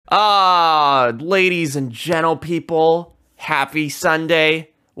Ladies and gentle people, happy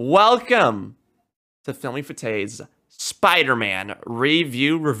Sunday. Welcome to Filmy Fateh's Spider-Man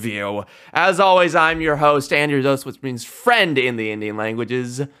review. As always, I'm your host, and your host, which means friend in the Indian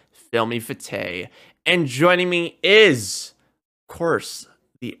languages, Filmy Fateh. And joining me is, of course,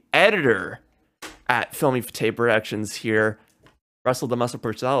 the editor at Filmy Fateh Productions here, Russell the Muscle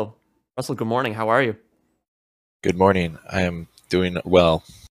Purcell. Russell, good morning. How are you? Good morning. I am doing well.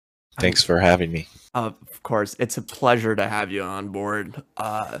 Thanks for having me. Of course, it's a pleasure to have you on board.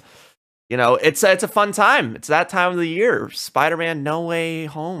 It's a fun time. It's that time of the year. Spider-Man No Way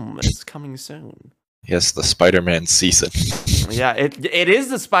Home is coming soon. Yes, the Spider-Man season. Yeah, it is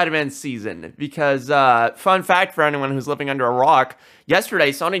the Spider-Man season because, fun fact for anyone who's living under a rock,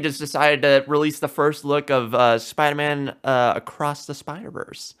 yesterday Sony just decided to release the first look of Spider-Man Across the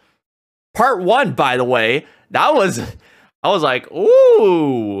Spider-Verse. Part 1, by the way, I was like,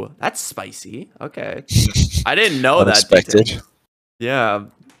 ooh, that's spicy. Okay. I didn't know Unexpected. that. Yeah.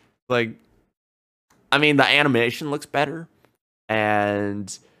 Like, I mean, the animation looks better.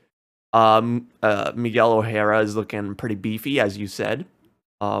 And Miguel O'Hara is looking pretty beefy, as you said.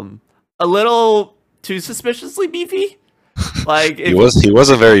 A little too suspiciously beefy. Like he was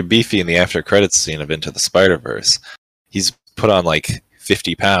a very beefy in the after credits scene of Into the Spider-Verse. He's put on like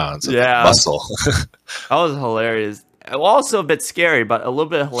 50 pounds of muscle. That was hilarious. Also a bit scary, but a little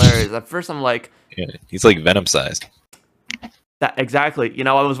bit hilarious. At first, I'm like, yeah, he's like Venom sized. That exactly. You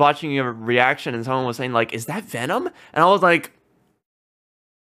know, I was watching your reaction, and someone was saying like, "Is that Venom?" And I was like,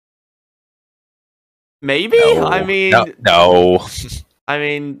 maybe. No. I mean, no. I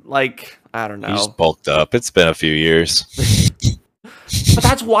mean, like, I don't know. He's bulked up. It's been a few years. But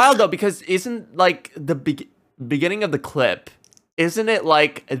that's wild though, because isn't like the beginning of the clip? Isn't it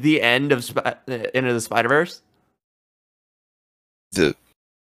like the end of Into the Spider-Verse?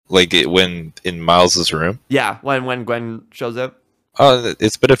 When in Miles's room. Yeah, when Gwen shows up. Oh,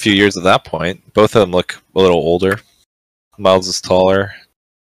 it's been a few years at that point. Both of them look a little older. Miles is taller.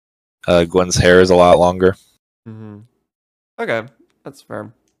 Gwen's hair is a lot longer. Mm-hmm. Okay, that's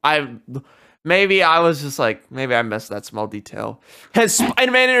fair. Maybe I was just like, maybe I missed that small detail. His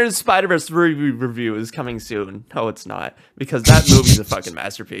Spider-Man Into the Spider-Verse review is coming soon. No, it's not, because that movie's a fucking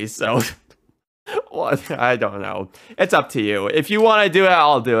masterpiece. So. Well, I don't know. It's up to you. If you want to do it,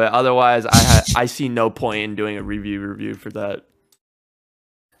 I'll do it. Otherwise, I see no point in doing a review for that.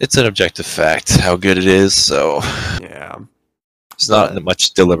 It's an objective fact how good it is, so yeah, there's not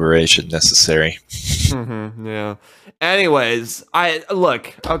much deliberation necessary. Yeah. Anyways,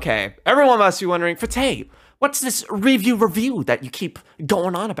 okay. Everyone must be wondering, Fateh, what's this review that you keep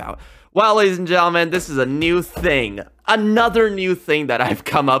going on about? Well, ladies and gentlemen, this is a new thing. Another new thing that I've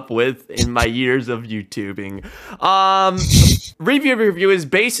come up with in my years of YouTubing. Review is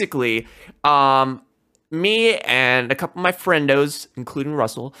basically me and a couple of my friendos, including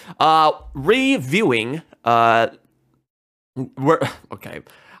Russell, reviewing okay.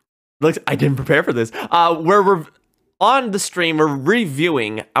 Look, I didn't prepare for this. We're on the stream, we're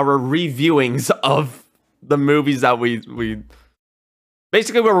reviewing our reviewings of the movies that we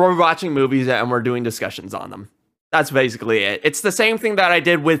basically, we're watching movies and we're doing discussions on them. That's basically it. It's the same thing that I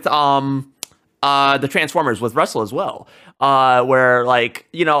did with the Transformers with Russell as well. Where, like,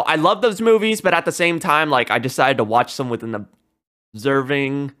 you know, I love those movies, but at the same time, like, I decided to watch them with an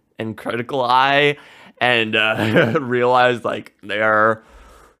observing and critical eye, and realized, like, they're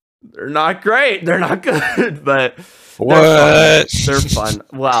not great. They're not good, but they're fun.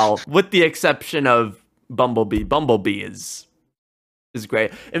 Well, with the exception of Bumblebee. Bumblebee is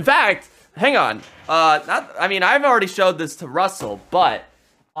great. In fact, hang on. I've already showed this to Russell, but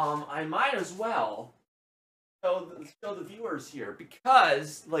I might as well show the viewers here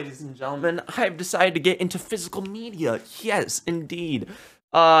because, ladies and gentlemen, I've decided to get into physical media. Yes, indeed.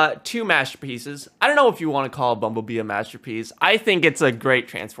 2 masterpieces. I don't know if you want to call Bumblebee a masterpiece. I think it's a great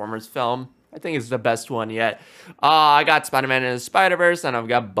Transformers film. I think it's the best one yet. I got Spider-Man Into the Spider-Verse, and I've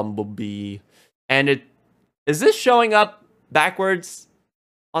got Bumblebee. And is this showing up backwards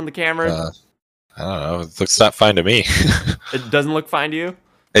on the camera? I don't know. It looks not fine to me. It doesn't look fine to you?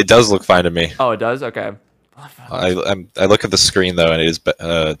 It does look fine to me. Oh, it does? Okay. I look at the screen though, and it is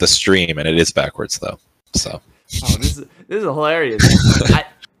the stream, and it is backwards though. So. Oh, this is hilarious.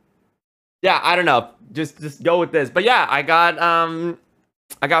 I don't know. Just go with this. But yeah, I got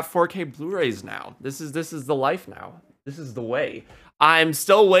 4K Blu-rays now. This is the life now. This is the way. I'm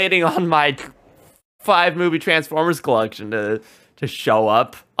still waiting on my 5-movie Transformers collection to show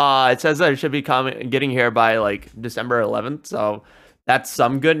up. It says that it should be getting here by like December 11th, so that's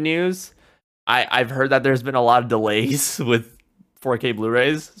some good news. I've heard that there's been a lot of delays with 4K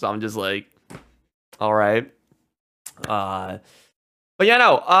Blu-rays, so I'm just like, all right. But yeah,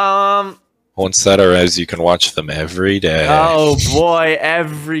 no. Once that arrives, you can watch them every day. Oh boy,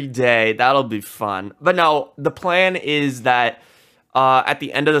 every day. That'll be fun. But no, the plan is that at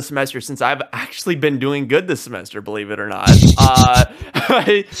the end of the semester, since I've actually been doing good this semester, believe it or not,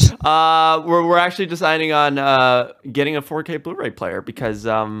 we're actually deciding on getting a 4K Blu-ray player because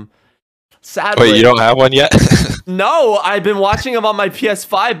sadly, Wait, you don't have one yet? no, I've been watching them on my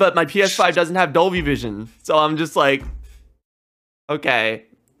PS5, but my PS5 doesn't have Dolby Vision, so I'm just like, okay.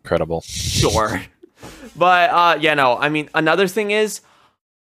 Incredible. Sure. But yeah, no, I mean, another thing is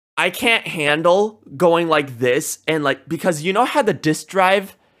I can't handle going like this and like, because you know how the disk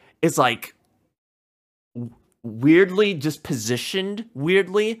drive is like weirdly just positioned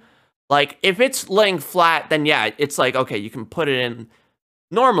weirdly? Like if it's laying flat, then yeah, it's like, okay, you can put it in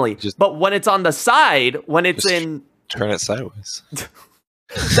normally. But when it's on the side, when it's in... Turn it sideways.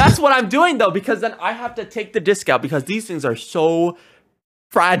 That's what I'm doing though, because then I have to take the disc out because these things are so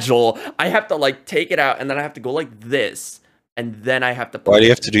fragile. I have to like take it out and then I have to go like this and then I have to Why do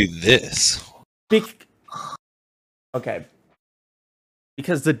you have to do this? Okay,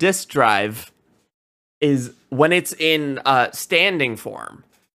 because the disk drive is, when it's in standing form,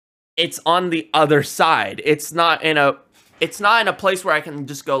 it's on the other side. It's not in a place where I can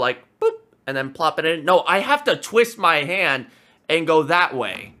just go like boop and then plop it in. No, I have to twist my hand and go that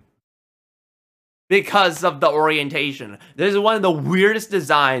way because of the orientation. This is one of the weirdest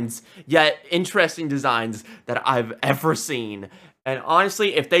designs, yet interesting designs that I've ever seen. And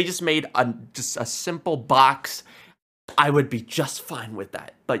honestly, if they just made just a simple box, I would be just fine with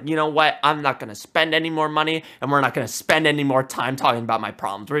that. But you know what? I'm not going to spend any more money, and we're not going to spend any more time talking about my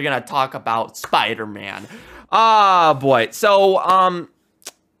problems. We're going to talk about Spider-Man. Ah, boy. So,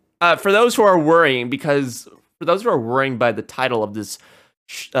 for those who are worrying, by the title of this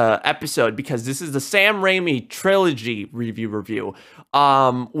episode, because this is the Sam Raimi trilogy review. We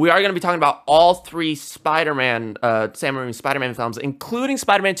are going to be talking about all three Spider-Man, Sam Raimi Spider-Man films, including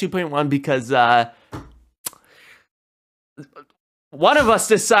Spider-Man 2.1, because one of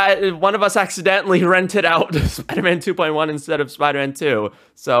us accidentally rented out Spider-Man 2.1 instead of Spider-Man 2.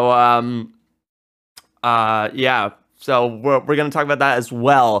 So, yeah. So we're going to talk about that as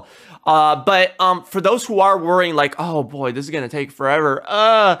well. But for those who are worrying, like, oh boy, this is going to take forever.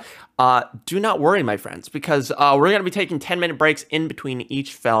 Do not worry, my friends, because we're going to be taking 10-minute breaks in between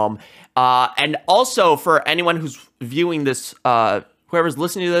each film. And also for anyone who's viewing this, whoever's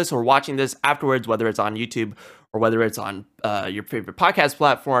listening to this or watching this afterwards, whether it's on YouTube or whether it's on your favorite podcast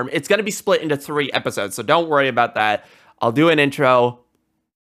platform, it's going to be split into 3 episodes. So don't worry about that. I'll do an intro.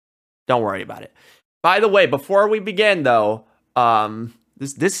 Don't worry about it. By the way, before we begin, though,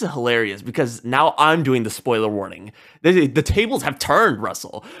 this is hilarious because now I'm doing the spoiler warning. The tables have turned,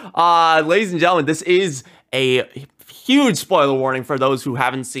 Russell. Ladies and gentlemen, this is a huge spoiler warning for those who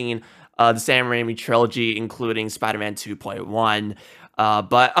haven't seen the Sam Raimi trilogy, including Spider-Man 2.1.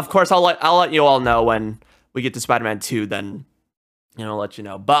 But of course, I'll let you all know when we get to Spider-Man 2. Then I'll let you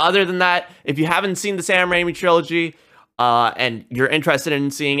know. But other than that, if you haven't seen the Sam Raimi trilogy, and you're interested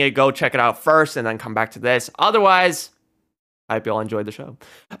in seeing it, go check it out first and then come back to this. Otherwise, I hope you all enjoyed the show.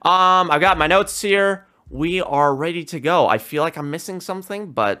 I've got my notes here. We are ready to go. I feel like I'm missing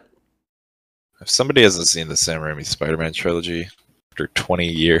something, but if somebody hasn't seen the Sam Raimi Spider-Man trilogy after 20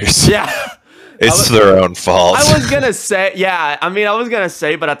 years, yeah, it's their own fault. I was gonna say, yeah. I mean, I was gonna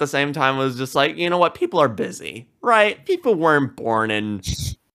say, but at the same time, it was just like, you know what? People are busy, right? People weren't born in,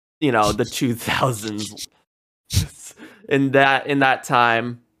 the 2000s. In that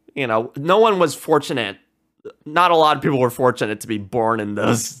time, no one was fortunate. Not a lot of people were fortunate to be born in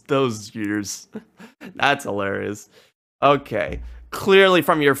those years. That's hilarious. Okay. Clearly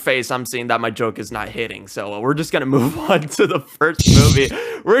from your face, I'm seeing that my joke is not hitting. So we're just going to move on to the first movie.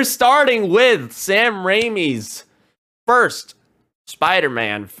 We're starting with Sam Raimi's first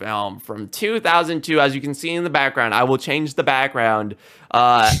Spider-Man film from 2002. As you can see in the background, I will change the background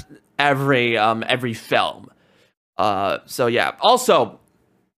every film. So yeah. Also,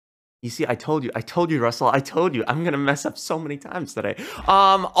 you see, I told you, Russell, I'm gonna mess up so many times today.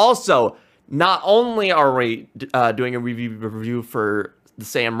 Also, not only are we doing a review for the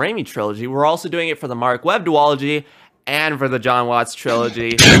Sam Raimi trilogy, we're also doing it for the Mark Webb duology and for the John Watts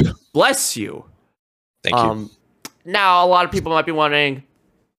trilogy. Bless you. Thank you. Now, a lot of people might be wondering,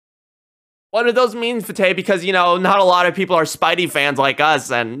 what do those mean, Fateh? Because, not a lot of people are Spidey fans like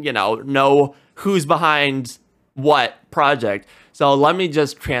us and, know who's behind what project. So let me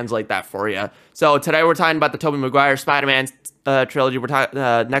just translate that for you. So today we're talking about the Tobey Maguire Spider-Man trilogy.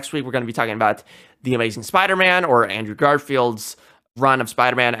 Next week we're going to be talking about The Amazing Spider-Man, or Andrew Garfield's run of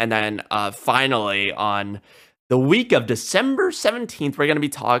Spider-Man, and then finally on the week of December 17th, we're going to be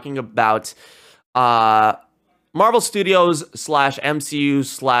talking about Marvel Studios /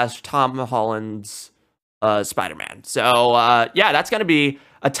 MCU / Tom Holland's Spider-Man. So yeah, that's going to be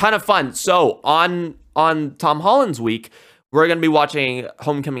a ton of fun. So on Tom Holland's week, we're going to be watching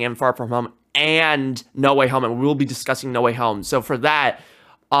Homecoming and Far From Home and No Way Home, and we will be discussing No Way Home. So for that,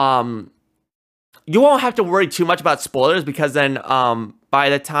 you won't have to worry too much about spoilers, because then by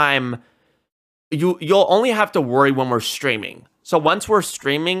the time you'll only have to worry when we're streaming. So once we're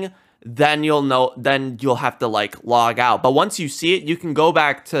streaming, then you'll have to like log out. But once you see it, you can go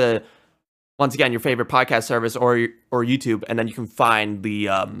back to, once again, your favorite podcast service or YouTube, and then you can find the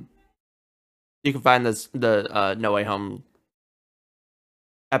No Way Home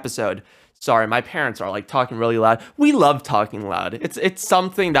episode. Sorry, my parents are like talking really loud. We love talking loud. It's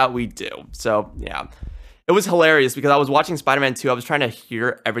something that we do. So yeah, it was hilarious because I was watching Spider-Man 2. I was trying to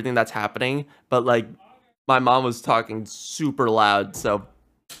hear everything that's happening, but like my mom was talking super loud. So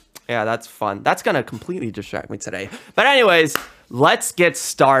yeah, that's fun. That's gonna completely distract me today. But anyways, let's get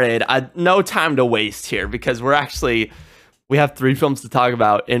started. No time to waste here, because we have 3 films to talk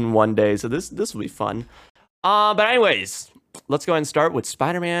about in one day. So this will be fun. But anyways, let's go ahead and start with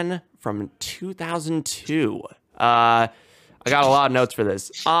Spider-Man from 2002. I got a lot of notes for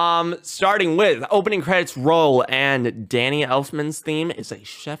this. Starting with opening credits roll, and Danny Elfman's theme is a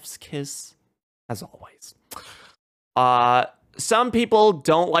chef's kiss, as always. Some people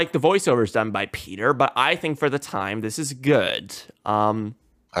don't like the voiceovers done by Peter, but I think for the time this is good. I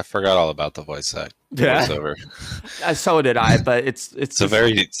forgot all about the voiceover. So did I, but it's a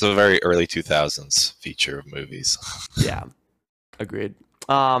very early 2000s feature of movies. Yeah, agreed.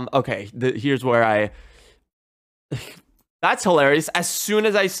 Okay, here's where that's hilarious. As soon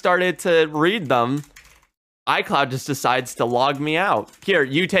as I started to read them, iCloud just decides to log me out. Here,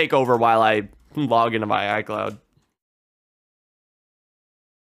 you take over while I log into my iCloud.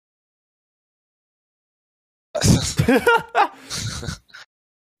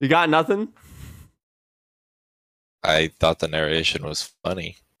 You got nothing? I thought the narration was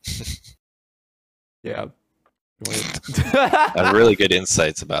funny. Yeah. I have really good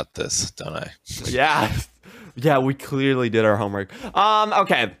insights about this, don't I? Yeah, we clearly did our homework.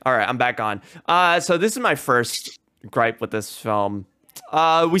 Okay, all right, I'm back on. So this is my first gripe with this film.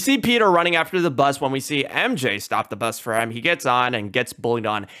 We see Peter running after the bus when we see MJ stop the bus for him. He gets on and gets bullied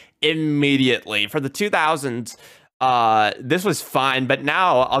on immediately. For the 2000s, this was fine, but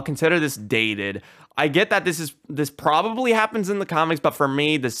now I'll consider this dated. I get that this probably happens in the comics, but for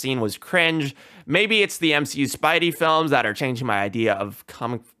me, the scene was cringe. Maybe it's the MCU Spidey films that are changing my idea of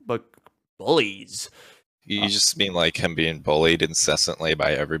comic book bullies. You just mean like him being bullied incessantly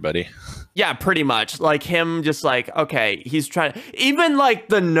by everybody? Yeah, pretty much. Like him just like, okay, he's trying, even like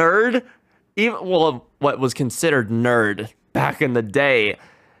the nerd, what was considered nerd back in the day,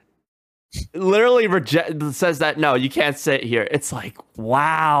 literally says that, no, you can't sit here. It's like,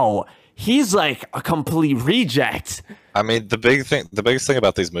 wow. He's like a complete reject. I mean, the biggest thing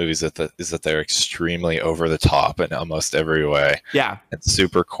about these movies is that they're extremely over the top in almost every way. Yeah. It's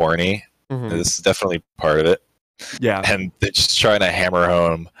super corny. Mm-hmm. This is definitely part of it. Yeah. And they're just trying to hammer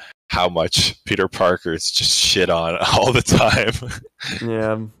home how much Peter Parker's just shit on all the time.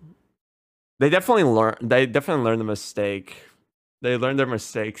 Yeah. They definitely learn the mistake. They learned their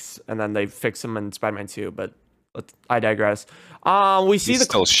mistakes and then they fix them in Spider-Man 2, but I digress. We see He's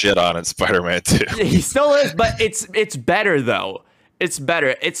still shit on in Spider-Man 2. He still is, but it's better though. It's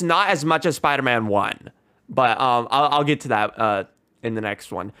better. It's not as much as Spider-Man 1, but I'll get to that in the next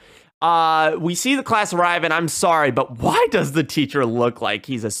one. We see the class arrive, and I'm sorry, but why does the teacher look like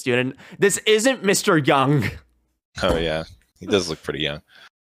he's a student? This isn't Mr. Young. Oh yeah, he does look pretty young.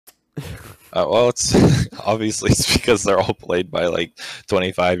 Well, it's obviously it's because they're all played by like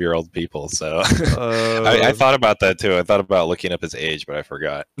 25-year-old people. So I thought about that too. I thought about looking up his age, but I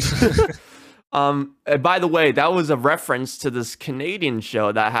forgot. By the way, that was a reference to this Canadian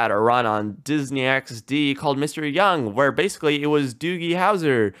show that had a run on Disney XD called Mr. Young, where basically it was Doogie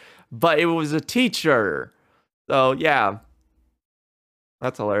Howser, but it was a teacher. So yeah,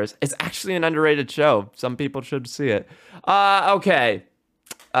 that's hilarious. It's actually an underrated show. Some people should see it. Okay.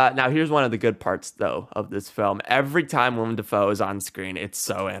 Now, here's one of the good parts, though, of this film. Every time Willem Dafoe is on screen, it's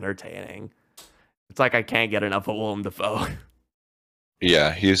so entertaining. It's like I can't get enough of Willem Dafoe.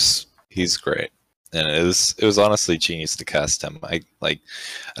 Yeah, he's great, and it was honestly genius to cast him. I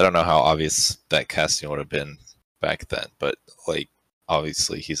don't know how obvious that casting would have been back then, but like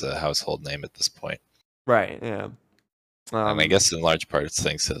obviously he's a household name at this point. Right. Yeah. And I guess in large part it's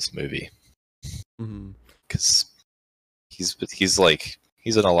thanks to this movie, because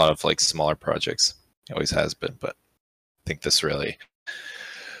he's in a lot of like smaller projects. He always has been, but I think this really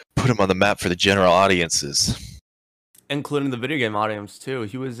put him on the map for the general audiences, including the video game audience too.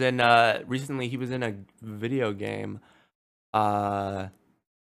 He was in recently. He was in a video game. What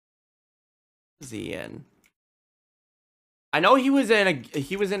was he in? I know he was in a.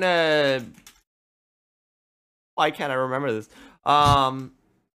 He was in a. Why can't I remember this?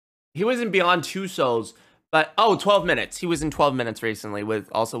 He was in Beyond Two Souls, but 12 Minutes. He was in 12 Minutes recently with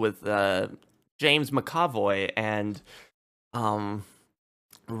James McAvoy and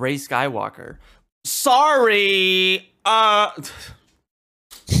Ray Skywalker. Sorry. I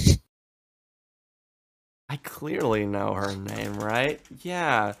clearly know her name, right?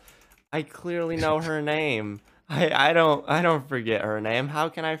 Yeah. I clearly know her name. I don't forget her name. How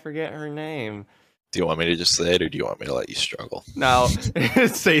can I forget her name? Do you want me to just say it, or do you want me to let you struggle? No.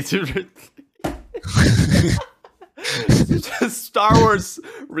 Say it. Star Wars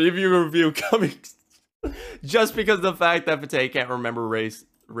review coming just because of the fact that Pate can't remember Ray's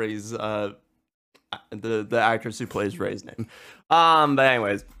the actress who plays Ray's name. But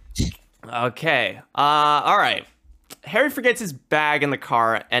anyways, okay. All right. Harry forgets his bag in the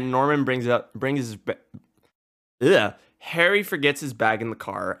car, and Norman brings his Harry forgets his bag in the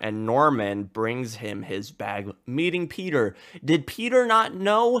car, and Norman brings him his bag, meeting Peter. Did Peter not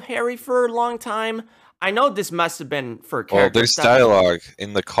know Harry for a long time? I know this must have been for character. Well, there's dialogue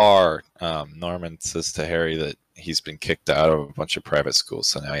in the car. Norman says to Harry that he's been kicked out of a bunch of private schools,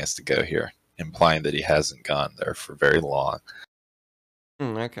 so now he has to go here, implying that he hasn't gone there for very long.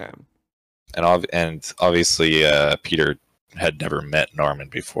 Okay. And obviously, Peter had never met Norman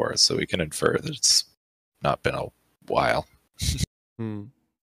before, so we can infer that it's not been a while. All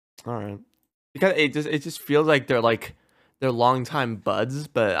right. Because it just feels like they're longtime buds,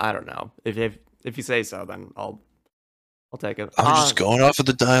 but I don't know. If you say so, then I'll take it. I'm just going off of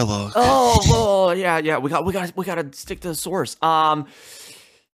the dialogue. Oh, yeah. We gotta stick to the source. And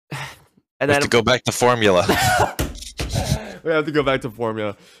we have to go back to formula. We have to go back to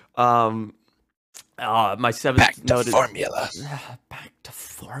formula. My seventh noted formula. Back to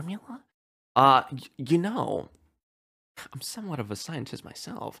formula. I'm somewhat of a scientist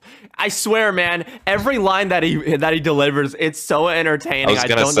myself. I swear, man, every line that he delivers, it's so entertaining. I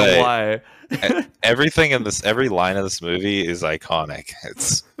don't know why. Every line in this movie is iconic.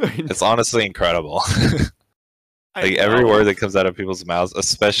 It's honestly incredible. Like every word that comes out of people's mouths,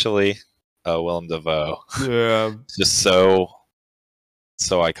 especially Willem Dafoe. Yeah. It's just so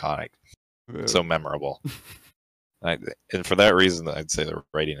iconic. Yeah. So memorable. And for that reason, I'd say the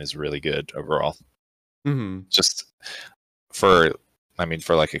writing is really good overall. Mm-hmm. Just for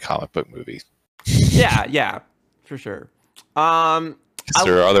like a comic book movie. Yeah, for sure.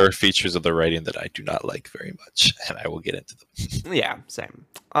 There are other features of the writing that I do not like very much, and I will get into them. Yeah, same.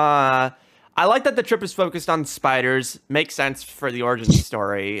 I like that the trip is focused on spiders. Makes sense for the origin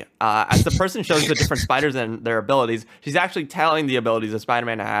story. As the person shows the different spiders and their abilities, she's actually telling the abilities that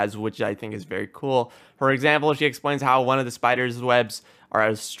Spider-Man has, which I think is very cool. For example, she explains how one of the spider's webs are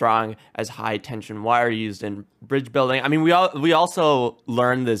as strong as high-tension wire used in bridge building. I mean, we also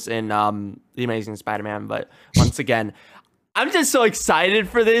learned this in The Amazing Spider-Man, but once again, I'm just so excited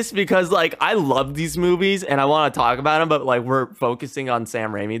for this because, like, I love these movies and I want to talk about them, but, like, we're focusing on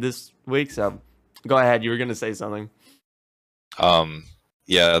Sam Raimi this week, so go ahead. You were going to say something.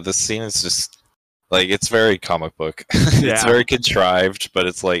 Yeah, the scene is just, like, it's very comic book. It's very contrived, but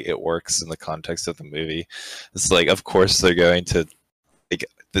it's, like, it works in the context of the movie. It's, like, of course they're going to, like,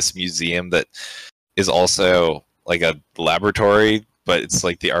 this museum that is also, like, a laboratory, but it's,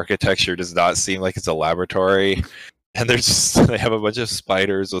 like, the architecture does not seem like it's a laboratory. And they have a bunch of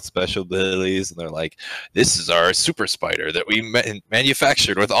spiders with special abilities, and they're like, this is our super spider that we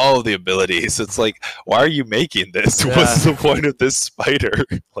manufactured with all of the abilities. It's like, why are you making this? Yeah. What's the point of this spider?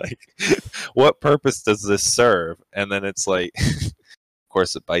 Like, what purpose does this serve? And then it's like, of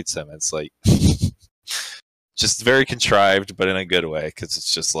course it bites him. It's like, just very contrived, but in a good way, because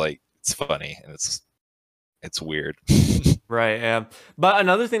it's just like, it's funny, and it's weird. Right, yeah. But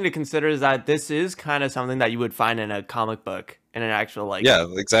another thing to consider is that this is kind of something that you would find in a comic book, in an actual, like... Yeah,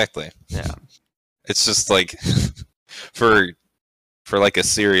 exactly. Yeah. It's just like, for like a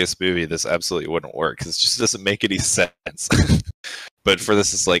serious movie, this absolutely wouldn't work, because it just doesn't make any sense. But for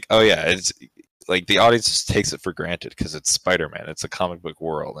this, it's like, oh yeah, it's like the audience just takes it for granted, because it's Spider-Man, it's a comic book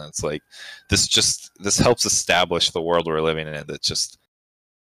world, and it's like, this helps establish the world we're living in, that just,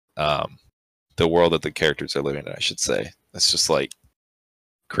 the world that the characters are living in, I should say. It's just like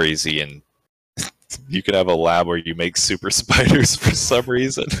crazy, and you could have a lab where you make super spiders for some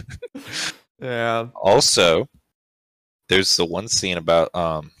reason. Yeah. Also, there's the one scene about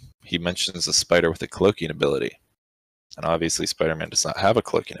he mentions a spider with a cloaking ability, and obviously Spider-Man does not have a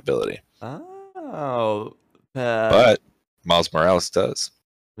cloaking ability. Oh, But Miles Morales does.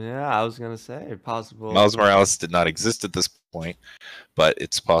 yeah, I was gonna say possible. Miles Morales did not exist at this point, but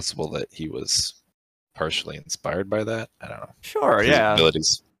it's possible that he was partially inspired by that. I don't know. Sure, His yeah,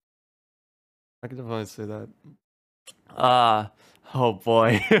 abilities. I can definitely see that. Oh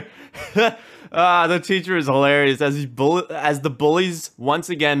boy. The teacher is hilarious as as the bullies once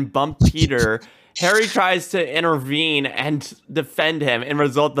again bump Peter. Harry tries to intervene and defend him. In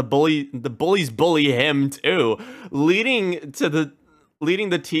result, the bullies bully him too, leading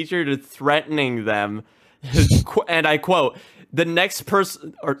the teacher to threatening them. And I quote, "The next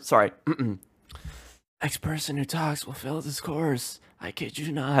person, or sorry, next person who talks will fail this course. I kid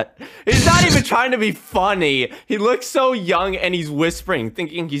you not." He's not even trying to be funny. He looks so young and he's whispering,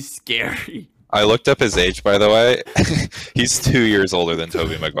 thinking he's scary. I looked up his age, by the way. He's 2 years older than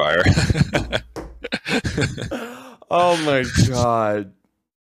Tobey Maguire. Oh my god.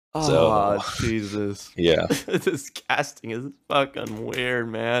 Oh, So, Jesus. yeah. This casting is fucking weird,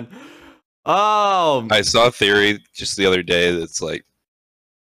 man. Oh, I saw a theory just the other day that's like,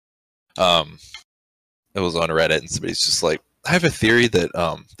 it was on Reddit, and somebody's just like, I have a theory that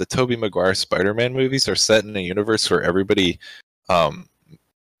the Tobey Maguire Spider-Man movies are set in a universe where everybody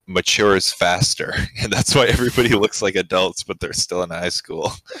matures faster, and that's why everybody looks like adults, but they're still in high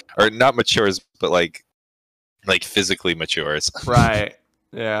school, or not matures, but like physically matures. right.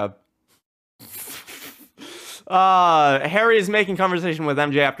 Yeah. Harry is making conversation with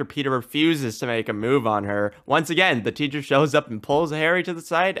MJ after Peter refuses to make a move on her. Once again, the teacher shows up and pulls Harry to the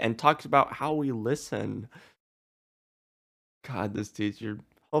side and talks about how we listen. God, this teacher.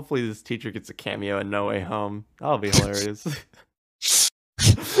 Hopefully this teacher gets a cameo in No Way Home. That'll be hilarious.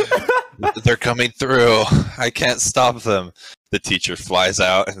 They're coming through. I can't stop them. The teacher flies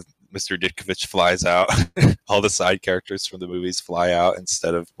out, and Mr. Ditkovich flies out. All the side characters from the movies fly out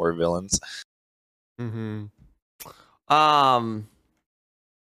instead of more villains. Mm-hmm.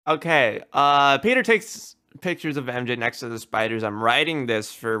 Okay. Peter takes pictures of MJ next to the spiders. I'm writing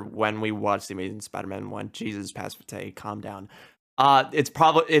this for when we watch the Amazing Spider-Man 1. Jesus, Pasfate, calm down. It's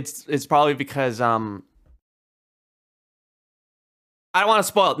probably because I don't want to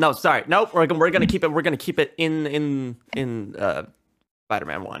spoil it. No, sorry. Nope. We're gonna keep it. We're gonna keep it in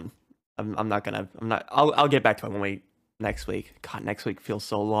Spider-Man 1. I'm not. I'll get back to it next week. God, next week feels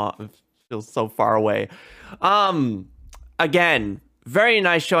so long. It feels so far away. Again, very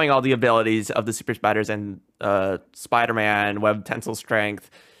nice showing all the abilities of the super spiders and Spider-Man, web tensile strength,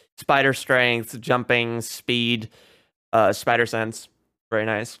 spider strength, jumping, speed, spider sense. Very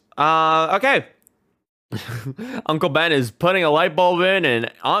nice. Okay. Uncle Ben is putting a light bulb in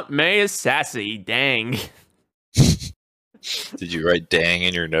and Aunt May is sassy. Dang. Did you write dang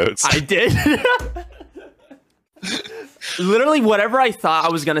in your notes? I did. Literally, whatever I thought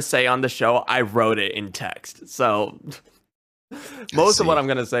I was going to say on the show, I wrote it in text. So most of what I'm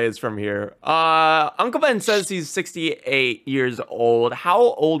going to say is from here. Uncle Ben says he's 68 years old. How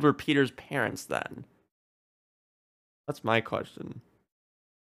old were Peter's parents then? That's my question.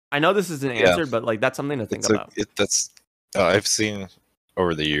 I know this is an answer, but like that's something to think about. I've seen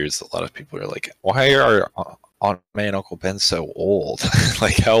over the years a lot of people are like, why are Aunt May and Uncle Ben so old?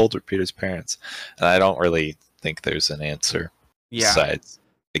 Like, how old are Peter's parents? And I don't really think there's an answer. Yeah. Besides,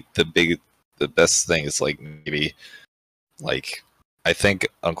 like the best thing is like maybe like I think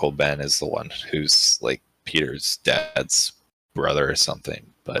Uncle Ben is the one who's like Peter's dad's brother or something.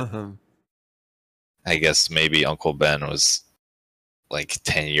 But I guess maybe Uncle Ben was like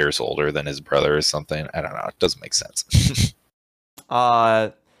 10 years older than his brother or something. I don't know. It doesn't make sense.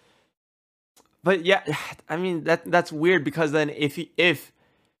 But yeah, I mean that's weird because then if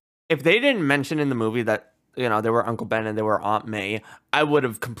they didn't mention in the movie that, you know, they were Uncle Ben and they were Aunt May, I would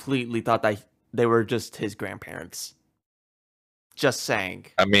have completely thought that they were just his grandparents. Just saying.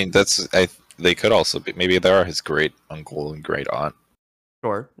 I mean, they could also be, maybe they are his great uncle and great aunt.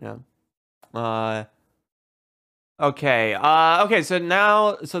 Sure, yeah. Okay,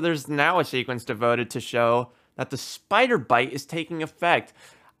 so there's now a sequence devoted to show that the spider bite is taking effect.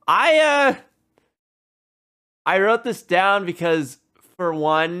 I wrote this down because, for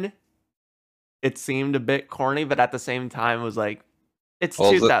one, it seemed a bit corny, but at the same time, it was like, it's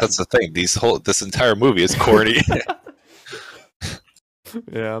 2000. That's the thing. This entire movie is corny.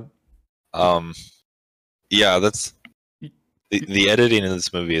 Yeah. Yeah, that's the editing in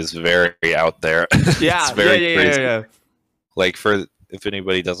this movie is very out there. Yeah, it's very crazy. Yeah. Like, if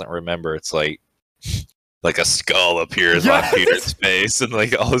anybody doesn't remember, it's like like a skull appears on Peter's face, and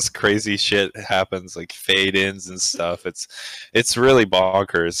like all this crazy shit happens, like fade ins and stuff. It's really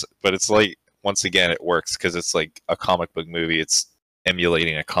bonkers, but it's like once again it works because it's like a comic book movie. It's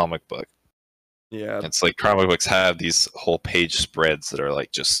emulating a comic book. Yeah, it's like comic books have these whole page spreads that are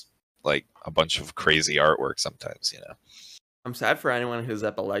like just like a bunch of crazy artwork sometimes, you know. I'm sad for anyone who's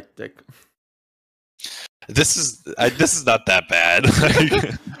epileptic. This is not that bad.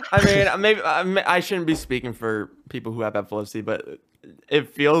 I mean, maybe I shouldn't be speaking for people who have epilepsy, but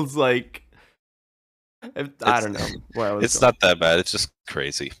it feels like I don't know where I was it's going. not that bad. It's just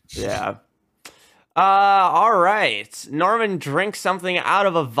crazy. Yeah. All right. Norman drinks something out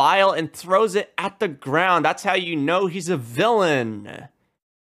of a vial and throws it at the ground. That's how you know he's a villain. Does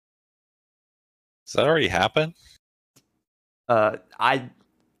that already happen?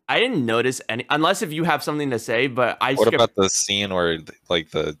 I didn't notice any, unless if you have something to say, but What about the scene where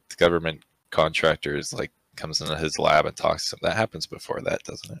like the government contractors like comes into his lab and talks to him? That happens before that,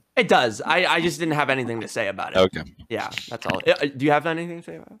 doesn't it? It does. I just didn't have anything to say about it. Okay. Yeah, that's all. Do you have anything to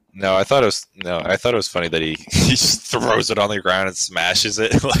say about it? No, I thought it was funny that he just throws it on the ground and smashes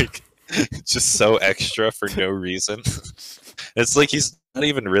it like just so extra for no reason. It's like he's not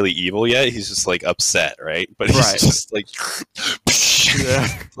even really evil yet. He's just like upset, right? But he's just like,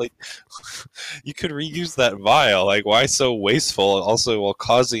 like you could reuse that vial. Like, why so wasteful? Also, while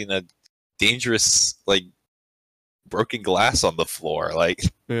causing a dangerous like broken glass on the floor. Like,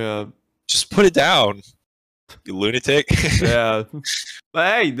 yeah, just put it down, you lunatic. Yeah,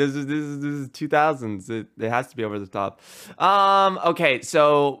 but hey, this is 2000s. It has to be over the top. Okay,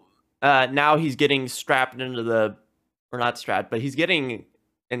 so now he's getting strapped into the. Or not strapped, but he's getting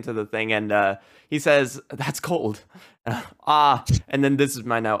into the thing, and he says, "That's cold." And then this is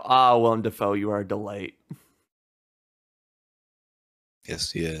my note. Willem Dafoe, you are a delight.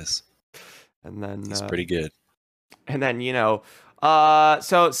 Yes, he is. And then he's pretty good. And then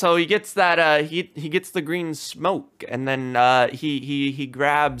so he gets that he gets the green smoke, and then he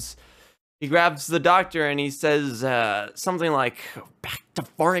grabs the doctor, and he says something like "back to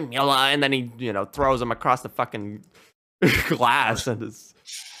formula," and then he throws him across the fucking glass, and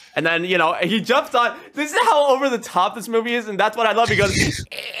then he jumps on. This is how over the top this movie is, and that's what I love. He goes,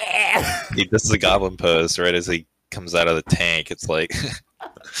 he does the goblin pose right as he comes out of the tank. It's like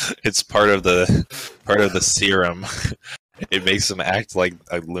it's part of the serum. It makes him act like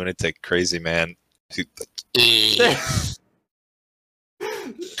a lunatic, crazy man. I'm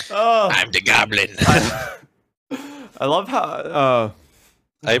the goblin. I love how.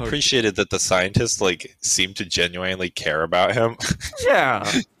 I appreciated that the scientists like seemed to genuinely care about him. Yeah,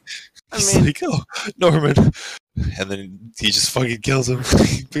 He's like, "Oh, Norman," and then he just fucking kills him.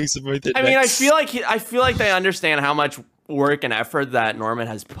 He picks him right there. I mean, I feel like they understand how much work and effort that Norman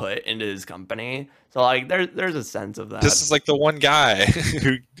has put into his company. So like, there's a sense of that. This is like the one guy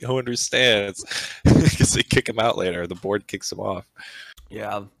who understands, because they kick him out later. The board kicks him off.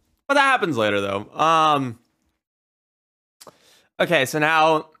 Yeah, but that happens later though. Okay, so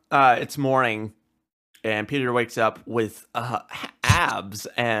now it's morning, and Peter wakes up with abs,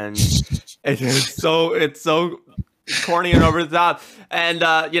 and it's so corny and over the top, and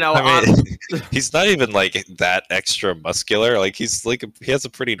I mean, he's not even like that extra muscular. Like he has a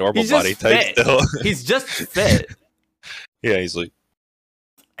pretty normal body type still. He's just fit. Yeah, he's like.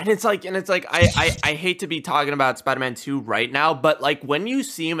 And it's like I hate to be talking about Spider-Man 2 right now, but like when you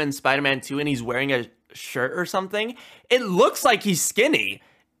see him in Spider-Man 2 and he's wearing a shirt or something, it looks like he's skinny.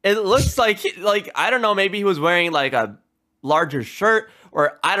 It looks like I don't know, maybe he was wearing like a larger shirt,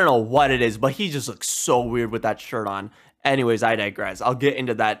 or I don't know what it is, but he just looks so weird with that shirt on. Anyways, I digress. I'll get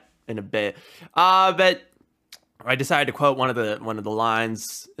into that in a bit. But I decided to quote one of the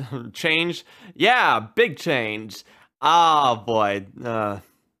lines. Change, yeah, big change. Oh boy.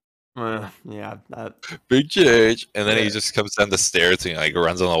 Yeah, big change, and then he just comes down the stairs and like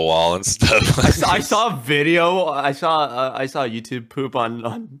runs on the wall and stuff. I saw a video. I saw YouTube poop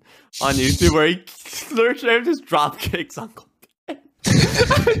on YouTube where he literally just drop kicks Uncle Ben.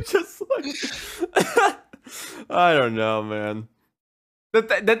 Just like I don't know, man.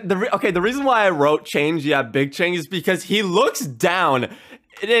 The reason why I wrote change, yeah, big change, is because he looks down,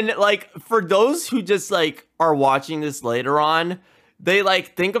 and like for those who just like are watching this later on, they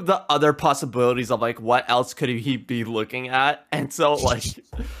like think of the other possibilities of like what else could he be looking at, and so like,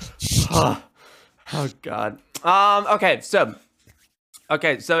 oh god. So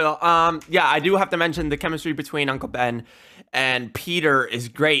yeah, I do have to mention the chemistry between Uncle Ben and Peter is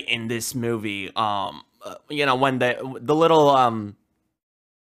great in this movie. When the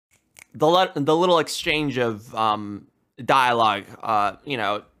little exchange of dialogue,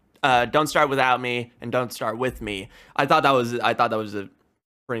 Don't Start Without Me and Don't Start With Me. I thought that was a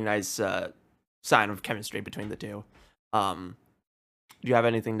pretty nice sign of chemistry between the two. Do you have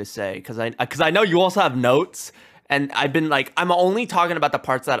anything to say? Because I know you also have notes, and I've been like, I'm only talking about the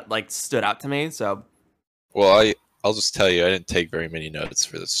parts that like stood out to me. So, well, I'll just tell you, I didn't take very many notes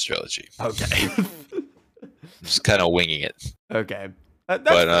for this trilogy. Okay. I'm just kind of winging it. Okay.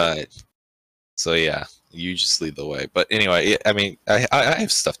 So yeah, you just lead the way. But anyway, I mean, I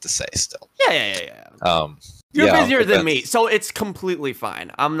have stuff to say still. Yeah. You're busier than me, so it's completely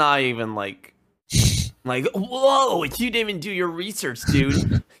fine. I'm not even like, whoa, you didn't even do your research,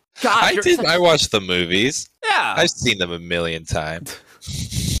 dude. God, I did. I watched the movies. Yeah, I've seen them a million times.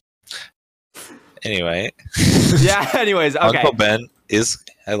 Anyway. Yeah. Anyways, okay. Uncle Ben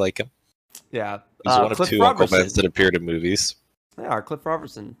I like him. Yeah. He's one of Cliff two Robertson. Uncle Bens that appeared in movies. Yeah, Cliff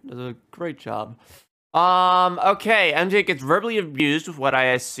Robertson does a great job. Okay, MJ gets verbally abused with what I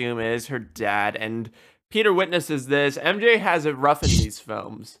assume is her dad, and Peter witnesses this. MJ has it rough in these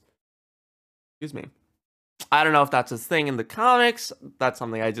films. Excuse me. I don't know if that's a thing in the comics. That's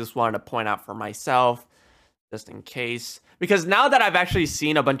something I just wanted to point out for myself, just in case. Because now that I've actually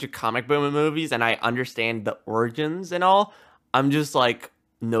seen a bunch of comic book movies and I understand the origins and all, I'm just like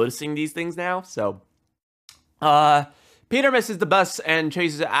noticing these things now. So, Peter misses the bus and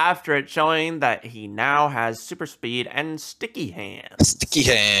chases after it, showing that he now has super speed and sticky hands. Sticky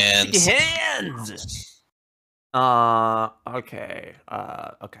hands. Sticky hands. Okay.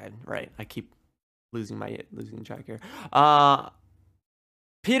 Okay. Right. I keep losing track here.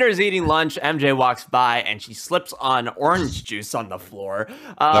 Peter's eating lunch. MJ walks by and she slips on orange juice on the floor.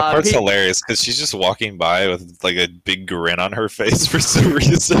 That part's hilarious because she's just walking by with like a big grin on her face for some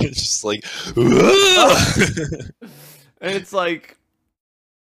reason. It's just like, and it's like,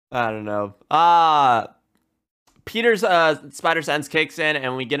 I don't know. Peter's spider sense kicks in,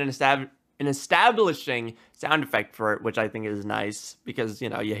 and we get an establishing sound effect for it, which I think is nice because you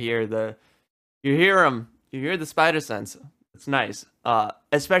hear the spider sense. It's nice,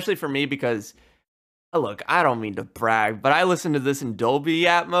 especially for me because, look, I don't mean to brag, but I listened to this in Dolby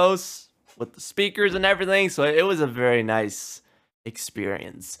Atmos with the speakers and everything, so it was a very nice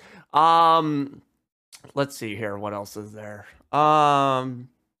experience. Let's see here. What else is there? We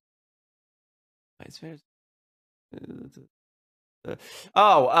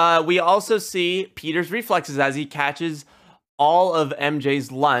also see Peter's reflexes as he catches all of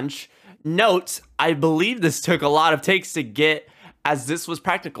MJ's lunch. Note, I believe this took a lot of takes to get, as this was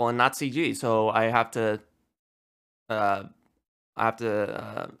practical and not CG. So I have to. It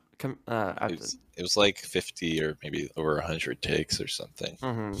was like 50 or maybe over 100 takes or something.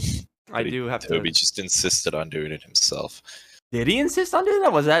 Mm-hmm. I do have Toby just insisted on doing it himself. Did he insist on doing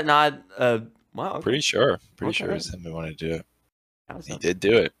that? Was that not wow? Pretty sure it was him who wanted to do it. He did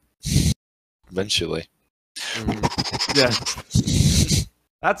do it eventually. Yeah,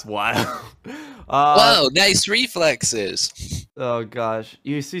 that's wild. Whoa, nice reflexes. Oh gosh,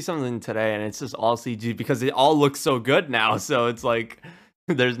 you see something today and it's just all CG because it all looks so good now. So it's like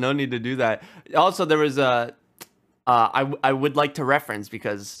there's no need to do that. Also, there was a. I would like to reference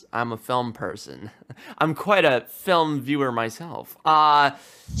because I'm a film person. I'm quite a film viewer myself.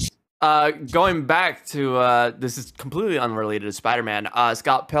 Going back to this is completely unrelated to Spider-Man.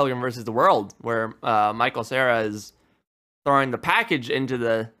 Scott Pilgrim vs. the World, where Michael Cera is throwing the package into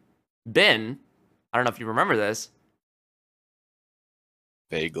the bin. I don't know if you remember this.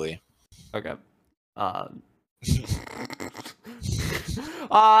 Vaguely. Okay.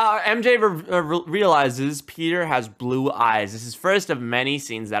 MJ realizes Peter has blue eyes. This is first of many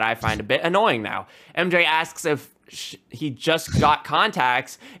scenes that I find a bit annoying now. MJ asks if he just got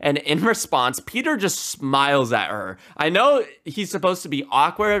contacts, and in response, Peter just smiles at her. I know he's supposed to be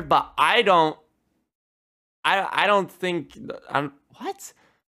awkward, but I don't think what?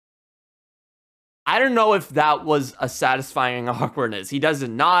 I don't know if that was a satisfying awkwardness. He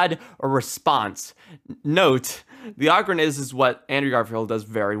doesn't nod or response. Note, the awkwardness is what Andrew Garfield does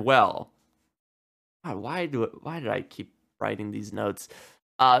very well. God, why did I keep writing these notes?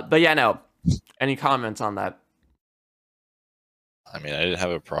 But yeah, no. Any comments on that? I mean, I didn't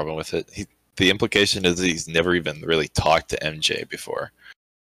have a problem with it. The implication is that he's never even really talked to MJ before.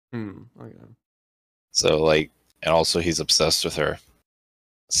 Okay. So, like, and also he's obsessed with her.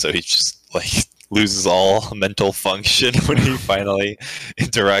 So he just, like, loses all mental function when he finally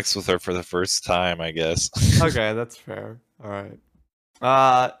interacts with her for the first time, I guess. Okay, that's fair. All right.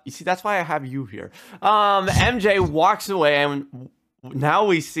 You see, that's why I have you here. MJ walks away and Now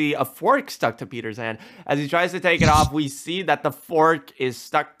we see a fork stuck to Peter's hand. As he tries to take it off, we see that the fork is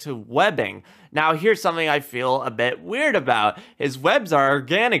stuck to webbing. Now, here's something I feel a bit weird about. His webs are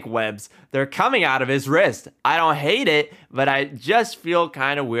organic webs. They're coming out of his wrist. I don't hate it, but I just feel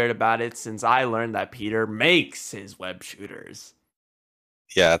kind of weird about it since I learned that Peter makes his web shooters.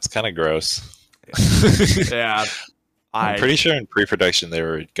 Yeah, it's kind of gross. Yeah. I'm pretty sure in pre-production they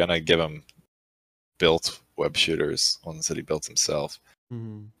were gonna give him built web shooters, ones that he built himself.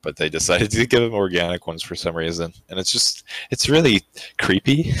 But they decided to give him organic ones for some reason. And it's really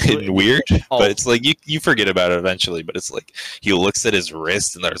creepy and weird. But it's like you forget about it eventually, but it's like he looks at his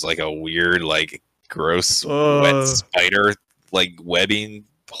wrist and there's like a weird, like gross wet spider like webbing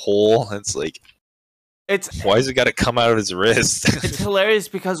hole. It's like why has it gotta come out of his wrist? It's hilarious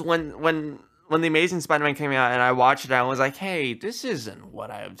because when the Amazing Spider-Man came out and I watched it, I was like, hey, this isn't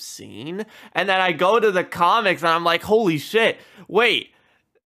what I've seen. And then I go to the comics and I'm like, holy shit, wait,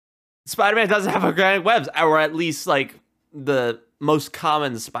 Spider-Man doesn't have organic webs, or at least like the most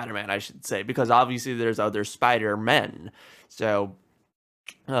common Spider-Man, I should say, because obviously there's other Spider-Men. So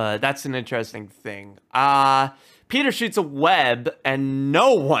that's an interesting thing. Peter shoots a web and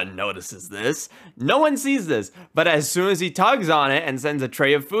no one notices this. No one sees this. But as soon as he tugs on it and sends a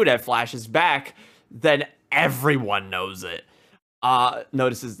tray of food at Flash's back, then everyone notices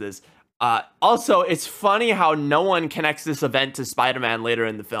this. Also, it's funny how no one connects this event to Spider-Man later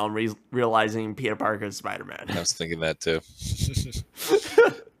in the film, realizing Peter Parker is Spider-Man. I was thinking that too.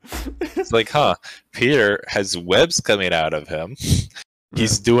 It's like, Peter has webs coming out of him.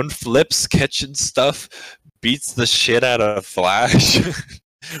 He's doing flips, catching stuff, beats the shit out of Flash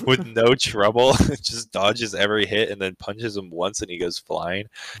with no trouble. Just dodges every hit and then punches him once and he goes flying.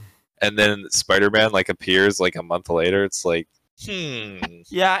 And then Spider-Man like appears like a month later. It's like,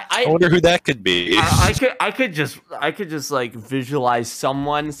 yeah, I wonder who that could be. I could just like visualize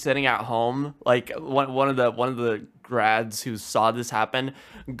someone sitting at home, like one of the grads who saw this happen,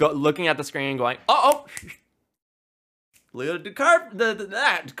 looking at the screen and going, oh. Leo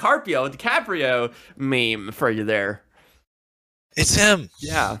DiCaprio meme for you there. It's him.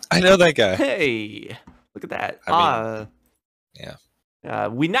 Yeah, I know that guy. Hey, look at that. Yeah.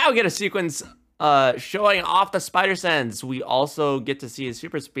 We now get a sequence showing off the spider sense. We also get to see his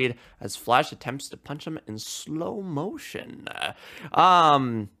super speed as Flash attempts to punch him in slow motion.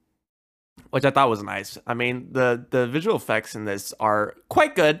 Which I thought was nice. I mean, the visual effects in this are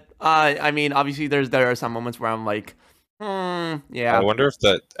quite good. I mean, obviously there are some moments where I'm like, yeah.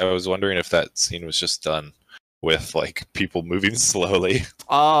 I was wondering if that scene was just done with like people moving slowly.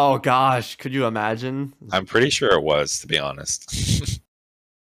 Oh gosh, could you imagine? I'm pretty sure it was, to be honest.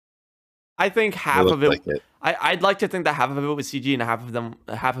 I think half of it. I'd like to think that half of it was CG and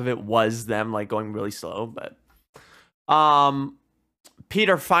half of it was them like going really slow. But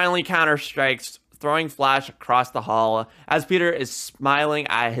Peter finally counterstrikes, throwing Flash across the hall. As Peter is smiling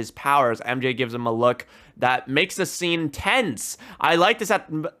at his powers, MJ gives him a look that makes the scene tense. I like this,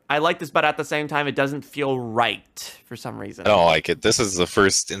 but at the same time, it doesn't feel right for some reason. I don't like it. This is the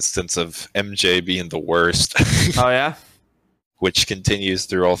first instance of MJ being the worst. Oh, yeah? Which continues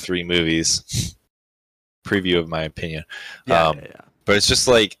through all three movies. Preview of my opinion. Yeah. But it's just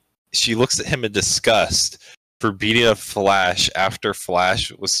like, she looks at him in disgust for beating up Flash after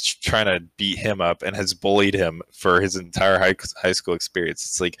Flash was trying to beat him up and has bullied him for his entire high school experience.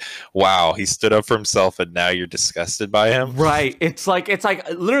 It's like, wow, he stood up for himself and now you're disgusted by him? Right. It's like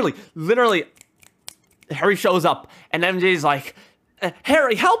literally Harry shows up and MJ's like,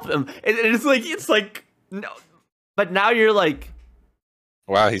 Harry, help him. And it's like, no. But now you're like,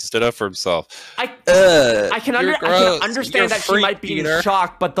 wow, he stood up for himself. I can understand that she might be in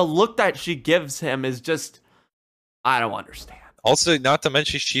shock, but the look that she gives him is just, I don't understand. Also, not to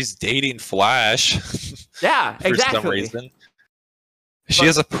mention she's dating Flash. Yeah, for some reason. She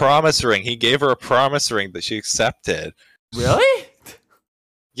has a promise ring. He gave her a promise ring that she accepted. Really?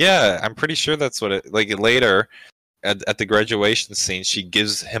 Yeah, I'm pretty sure that's what it... Like, later, at the graduation scene, she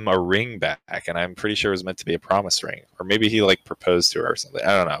gives him a ring back, and I'm pretty sure it was meant to be a promise ring. Or maybe he, like, proposed to her or something.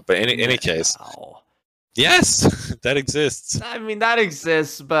 I don't know. But in any case... Yes, that exists. I mean, that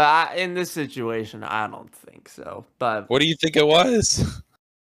exists, but in this situation, I don't think so. But what do you think it was?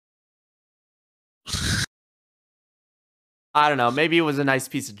 I don't know. Maybe it was a nice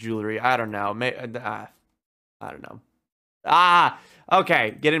piece of jewelry. I don't know. I don't know.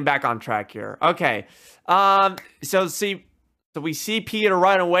 Okay. Getting back on track here. Okay. So we see Peter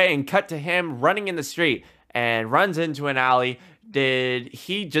run away and cut to him running in the street and runs into an alley. Did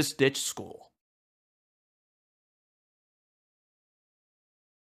he just ditch school?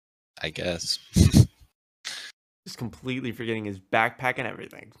 I guess. Just completely forgetting his backpack and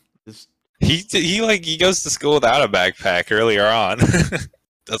everything. Just He goes to school without a backpack earlier on,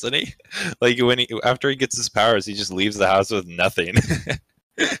 doesn't he? Like after he gets his powers, he just leaves the house with nothing.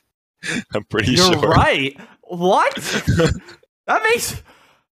 I'm pretty You're sure. right. What? That makes.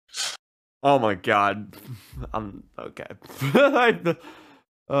 Oh my god. I'm okay.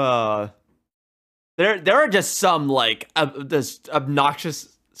 There are just some like this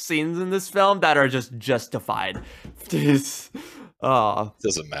obnoxious scenes in this film that are just justified. Doesn't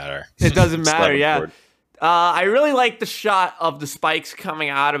matter. It doesn't It's matter. Lemon Yeah. Ford. I really like the shot of the spikes coming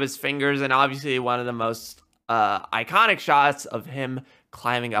out of his fingers, and obviously one of the most iconic shots of him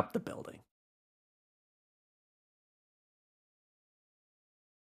climbing up the building.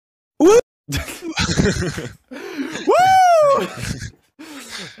 Woo! Woo!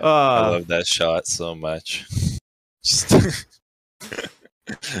 I love that shot so much.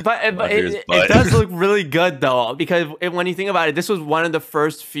 But Under's it butt. does look really good though, because when you think about it, this was one of the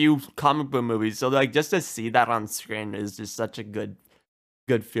first few comic book movies. So like just to see that on screen is just such a good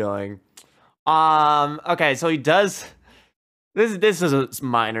feeling. Okay, so he does this is a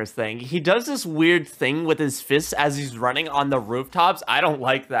minor thing. He does this weird thing with his fists as he's running on the rooftops. I don't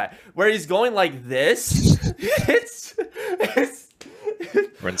like that. Where he's going like this. it's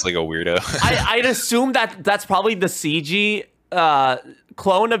Runs like a weirdo. I'd assume that that's probably the CG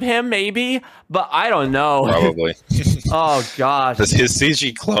clone of him, maybe, but I don't know. Probably. Oh gosh. His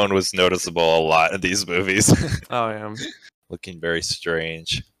CG clone was noticeable a lot in these movies. Oh yeah. Looking very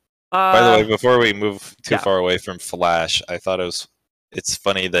strange. By the way, before we move too yeah. far away from Flash, I thought it's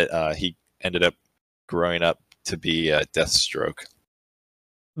funny that he ended up growing up to be Deathstroke.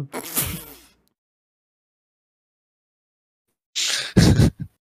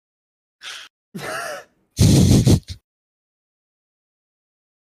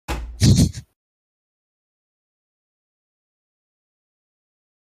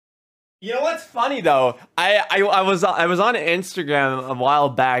 You know what's funny though? I was on Instagram a while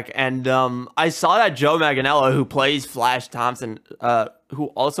back, and I saw that Joe Manganiello, who plays Flash Thompson, who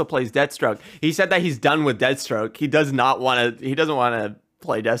also plays Deathstroke, he said that he's done with Deathstroke. He doesn't want to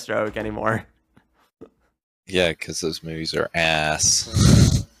play Deathstroke anymore. Yeah, because those movies are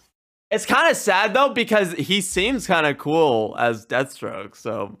ass. It's kind of sad though, because he seems kind of cool as Deathstroke.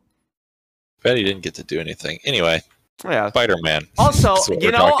 So Bet he didn't get to do anything. Anyway, yeah. Spider-Man. Also, That's what you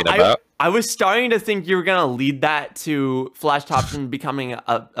we're know, talking about. I was starting to think you were gonna lead that to Flash Thompson becoming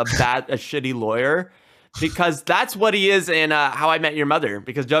a shitty lawyer, because that's what he is in How I Met Your Mother.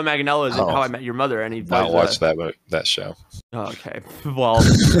 Because Joe Manganiello is in How I Met Your Mother, and he not plays, watch that show. Oh, okay, well,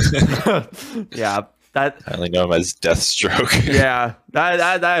 yeah, that I only know him as Deathstroke. yeah,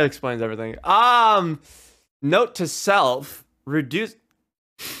 that explains everything. Note to self: reduce.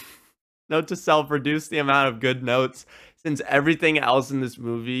 Note to self: reduce the amount of good notes, since everything else in this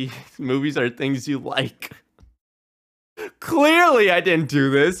movies are things you like. Clearly, I didn't do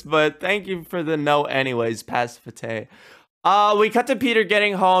this, but thank you for the note anyways, Pasifate. We cut to Peter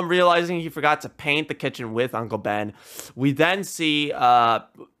getting home, realizing he forgot to paint the kitchen with Uncle Ben. We then see,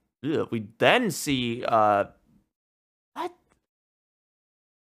 what?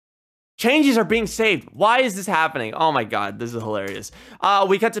 Changes are being saved. Why is this happening? Oh my god, this is hilarious.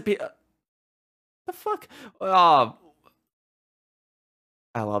 We cut to Peter. The fuck?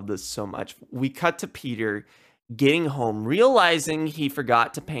 I love this so much. We cut to Peter getting home, realizing he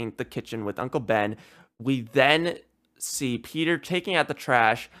forgot to paint the kitchen with Uncle Ben. We then see Peter taking out the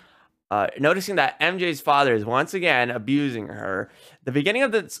trash, noticing that MJ's father is once again abusing her. The beginning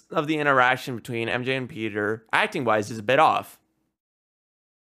of the interaction between MJ and Peter, acting-wise, is a bit off.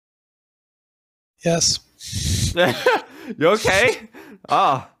 Yes. You okay?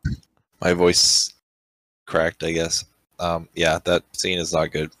 Oh. My voice cracked, I guess. Yeah, that scene is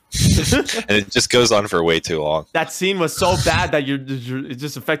not good. And it just goes on for way too long. That scene was so bad that it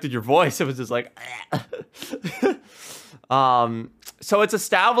just affected your voice. It was just like so it's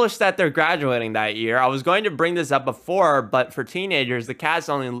established that they're graduating that year. I was going to bring this up before, but for teenagers, the cast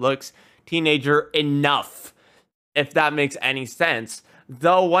only looks teenager enough, if that makes any sense.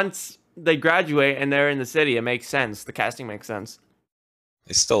 Though once they graduate and they're in the city, it makes sense. The casting makes sense.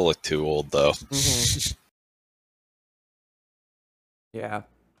 They still look too old, though. Mm-hmm. Yeah.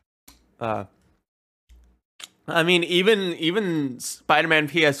 I mean, even Spider-Man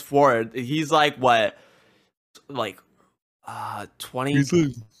PS4, he's like what, like 20. It's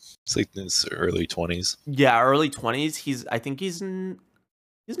like in his early 20s. Yeah, early 20s. I think he's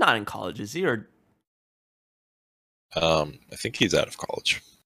not in college, is he? Or I think he's out of college.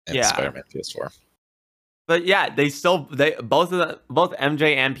 And yeah. Spider-Man PS4. But yeah, both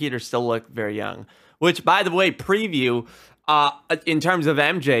MJ and Peter still look very young. which, by the way, preview. In terms of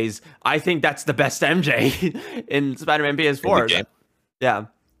MJs, I think that's the best MJ in Spider-Man PS4. Yeah,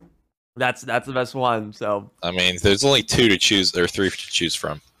 that's the best one. So I mean, there's only 2 to choose or 3 to choose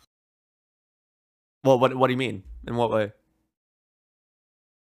from. Well, what do you mean? In what way?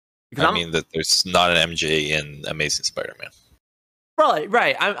 Because I mean that there's not an MJ in Amazing Spider-Man.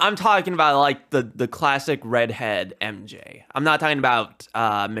 Right. I'm talking about like the classic redhead MJ. I'm not talking about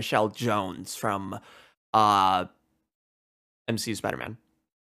Michelle Jones from MCU Spider-Man.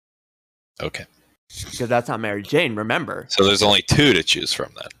 Okay. Because that's not Mary Jane, remember. So there's only 2 to choose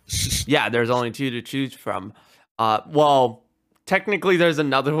from then. Yeah, there's only 2 to choose from. Well, technically there's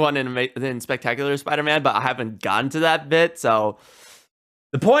another one in Spectacular Spider-Man, but I haven't gotten to that bit. So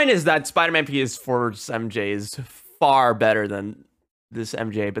the point is that Spider-Man PS4's MJ is far better than this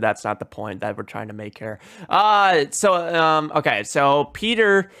MJ, but that's not the point that we're trying to make here. Okay, so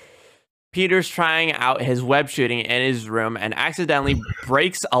Peter's trying out his web shooting in his room and accidentally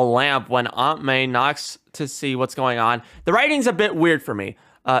breaks a lamp when Aunt May knocks to see what's going on. The writing's a bit weird for me.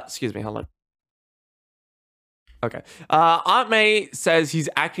 Excuse me, hold on. Okay. Aunt May says he's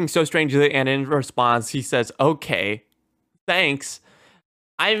acting so strangely, and in response, he says, "Okay, thanks."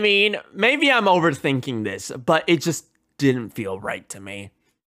 I mean, maybe I'm overthinking this, but it just didn't feel right to me.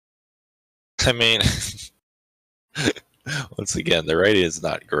 I mean... Once again, the writing is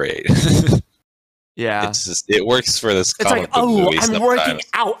not great. Yeah, it's just it works for this. It's like, oh, I'm working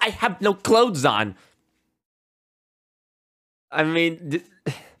out. I have no clothes on. I mean,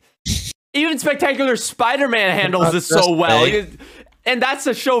 even Spectacular Spider-Man handles this so well, and that's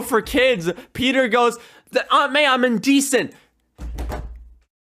a show for kids. Peter goes, "Aunt May, I'm indecent."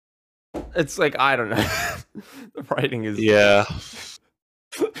 It's like, I don't know. The writing is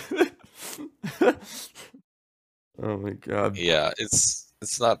Oh my god. Yeah, it's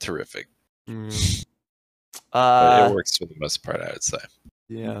not terrific. But it works for the most part, I would say.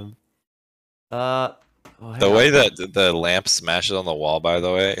 Yeah. The way that the lamp smashes on the wall, by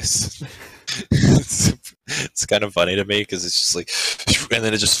the way, it's kind of funny to me because it's just like, and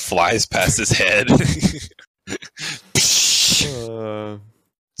then it just flies past his head. It's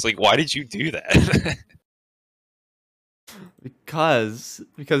like, why did you do that? Because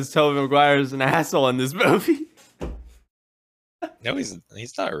Tobey Maguire is an asshole in this movie. No, he's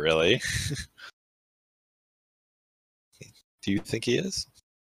not really. Do you think he is?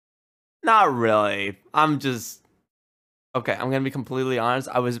 Not really. I'm just... Okay, I'm going to be completely honest.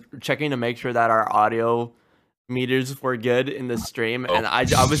 I was checking to make sure that our audio meters were good in the stream, and I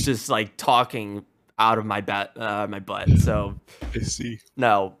was just like talking out of my butt. So I see.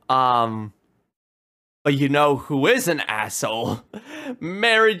 No. But you know who is an asshole?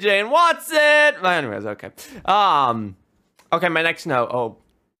 Mary Jane Watson. But anyways, okay. Okay, my next note.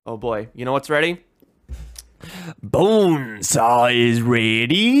 Oh boy. You know what's ready? Bonesaw is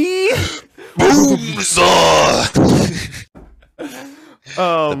ready. Bonesaw.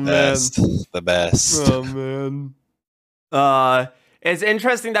 Oh, the best. Oh man. It's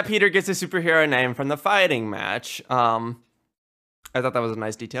interesting that Peter gets a superhero name from the fighting match. I thought that was a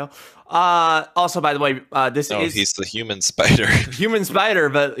nice detail. Also, by the way, he's the human spider. Human spider,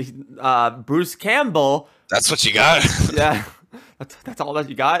 but Bruce Campbell. That's what you got. Yeah, that's all that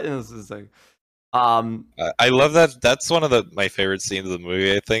you got. And this is like, I love that. That's one of my favorite scenes of the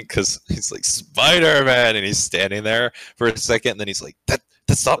movie. I think because he's like Spider-Man, and he's standing there for a second, and then he's like,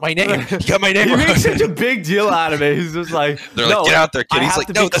 "That's not my name. You got my name." He makes such a big deal out of it. He's just like, they're like, "Get out there, kid." He's like,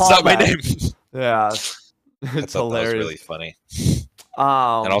 "No, that's not my name." Yeah. It's hilarious. That was really funny.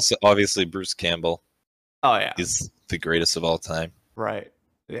 And also, obviously, Bruce Campbell. Oh yeah, he's the greatest of all time. Right.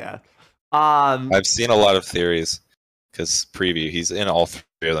 Yeah. I've seen a lot of theories because preview. He's in all 3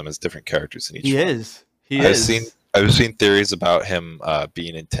 of them as different characters in each. He one. is. I've seen theories about him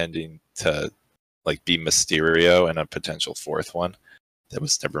intending to like be Mysterio in a potential 4th one that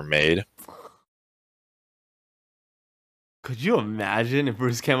was never made. Could you imagine if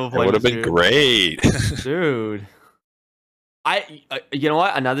Bruce Campbell played? It would have been great, dude. You know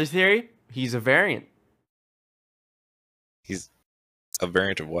what? Another theory. He's a variant. He's a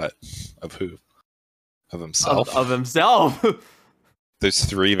variant of what? Of who? Of himself. Of himself. There's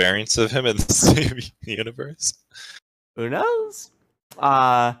 3 variants of him in the same universe. Who knows?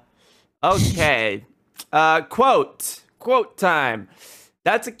 Okay. Quote time.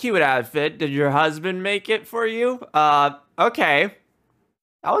 That's a cute outfit. Did your husband make it for you? Okay.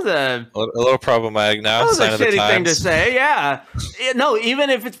 That was a little problematic now. That was a shitty thing to say. Yeah. No, even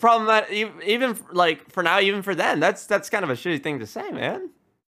if it's problematic, even like for now, even for then, that's kind of a shitty thing to say, man.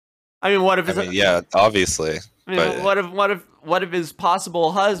 I mean, what if? Yeah, obviously. I mean, what if his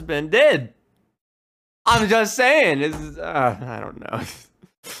possible husband did? I'm just saying. I don't know.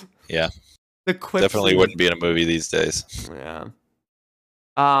 Yeah, The quips definitely and wouldn't be in a movie these days. yeah.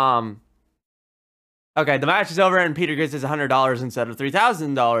 Okay, the match is over, and Peter gets his $100 instead of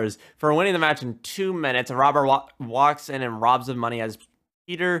 $3,000 for winning the match in 2 minutes. A robber walks in and robs the money as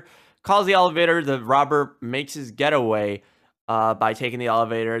Peter calls the elevator. The robber makes his getaway by taking the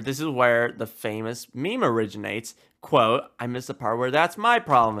elevator. This is where the famous meme originates. Quote, I missed the part where that's my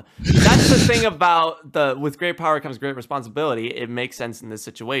problem. That's the thing about with great power comes great responsibility. It makes sense in this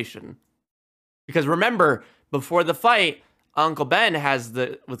situation. Because remember, before the fight, Uncle Ben has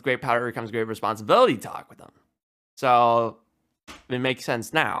the with great power comes great responsibility talk with him. So it makes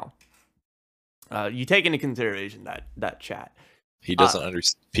sense now. You take into consideration that chat. He doesn't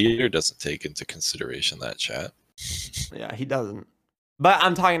understand. Peter doesn't take into consideration that chat. Yeah, he doesn't. But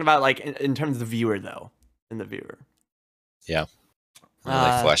I'm talking about like in terms of the viewer though, in the viewer. Yeah. And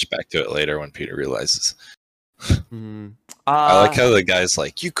they flash back to it later when Peter realizes. I like how the guy's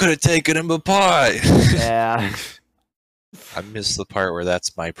like, "You could have taken him apart." Yeah. I missed the part where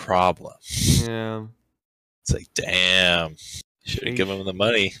that's my problem. Yeah. It's like, damn, should have given him the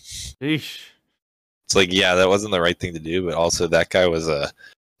money. Eesh. It's like, yeah, that wasn't the right thing to do, but also that guy was a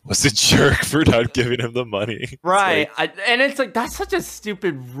jerk for not giving him the money. Right. And it's like, that's such a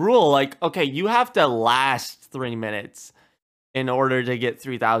stupid rule. Like, okay, you have to last 3 minutes in order to get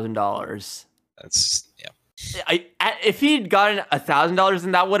 $3,000. That's, yeah. If he'd gotten $1,000,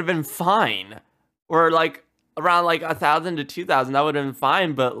 then that would have been fine. Or like around like 1,000 to 2,000, that would have been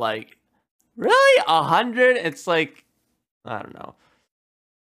fine. But like, really, 100? It's like, I don't know.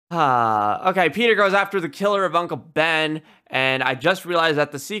 Okay, Peter goes after the killer of Uncle Ben, and I just realized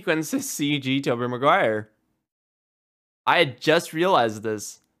that the sequence is CG Tobey Maguire. I had just realized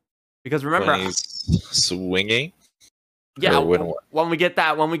this because remember, when he's swinging. Yeah, when we get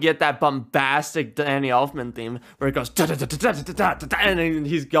that bombastic Danny Elfman theme where it goes and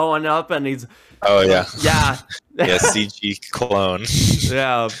he's going up and he's yeah yeah CG clone.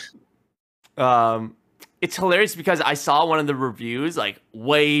 Yeah. It's hilarious because I saw one of the reviews like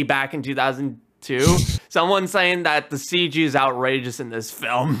way back in 2002. Someone saying that the CG is outrageous in this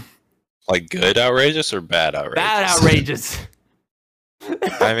film. Like good outrageous or bad outrageous? Bad outrageous.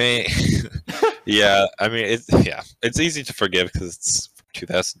 I mean, yeah. I mean, it's easy to forgive because it's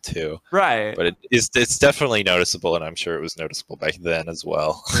 2002, right? But it's definitely noticeable, and I'm sure it was noticeable back then as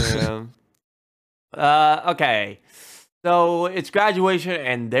well. Yeah. Okay. So it's graduation,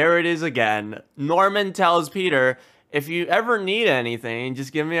 and there it is again. Norman tells Peter, if you ever need anything,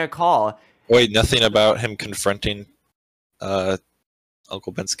 just give me a call. Wait, nothing about him confronting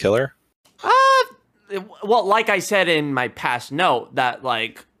Uncle Ben's killer? Well, like I said in my past note, that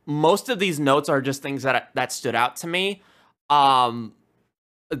like most of these notes are just things that stood out to me. That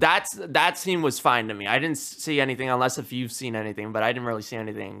scene was fine to me. I didn't see anything, unless if you've seen anything, but I didn't really see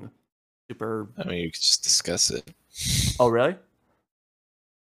anything super. I mean, you could just discuss it. Oh, really?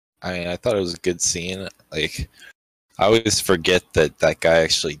 I mean, I thought it was a good scene. Like, I always forget that guy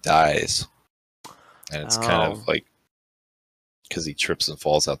actually dies. And it's kind of like, because he trips and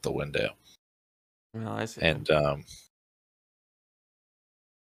falls out the window. Oh, I see. And,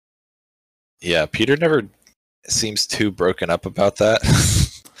 yeah, Peter never seems too broken up about that.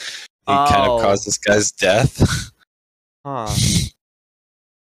 He kind of caused this guy's death. Huh.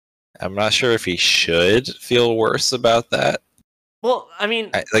 I'm not sure if he should feel worse about that. Well, I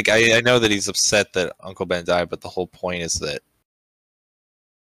mean, I know that he's upset that Uncle Ben died, but the whole point is that,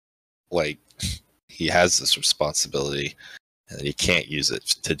 like, he has this responsibility and that he can't use it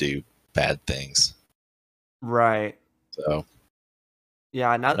to do bad things. Right. So, yeah,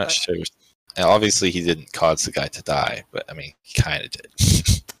 I'm not sure. And obviously, he didn't cause the guy to die, but I mean, he kind of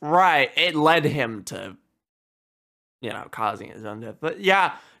did. Right. It led him to, causing his own death. But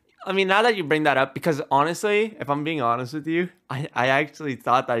yeah. I mean, now that you bring that up, because honestly, if I'm being honest with you, I actually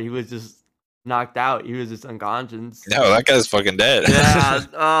thought that he was just knocked out. He was just unconscious. No, that guy's fucking dead. Yeah.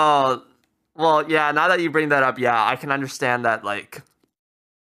 Oh, well, yeah. Now that you bring that up, yeah, I can understand that. Like,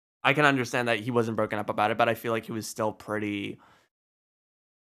 I can understand that he wasn't broken up about it, but I feel like he was still pretty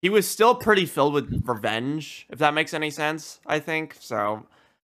filled with revenge, if that makes any sense. I think so.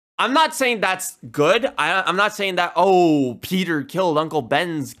 I'm not saying that's good. I'm not saying that, oh, Peter killed Uncle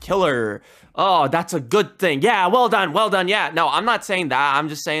Ben's killer. Oh, that's a good thing. Yeah, well done. Yeah. No, I'm not saying that. I'm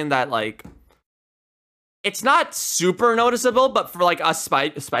just saying that, like, it's not super noticeable, but for, like, us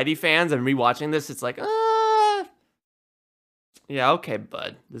Spidey fans and rewatching this, it's like, yeah, okay,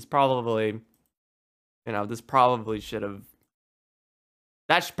 bud. This probably should have.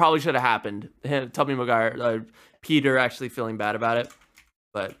 Probably should have happened. Tobey Maguire, Peter actually feeling bad about it.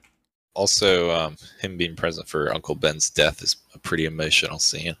 But Also, him being present for Uncle Ben's death is a pretty emotional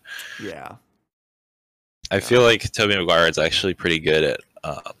scene. Yeah. I feel like Tobey Maguire is actually pretty good at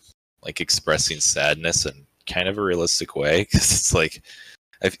like expressing sadness in kind of a realistic way, because it's like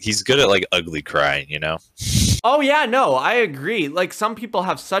he's good at like ugly crying, you know? Oh yeah, no, I agree. Like some people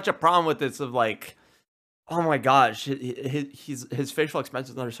have such a problem with this of like, oh my gosh, his facial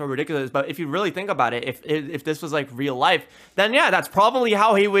expressions are so ridiculous. But if you really think about it, if this was like real life, then yeah, that's probably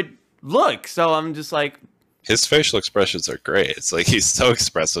how he would look. So I'm just like, his facial expressions are great. It's like he's so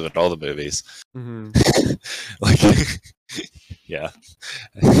expressive in all the movies. Like, yeah.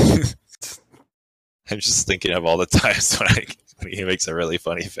 I'm just thinking of all the times when he makes a really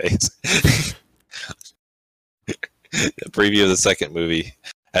funny face. The preview of the second movie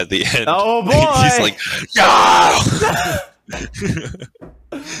at the end. Oh boy! He's like, no!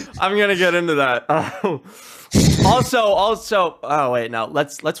 I'm gonna get into that. Also. Oh wait, no.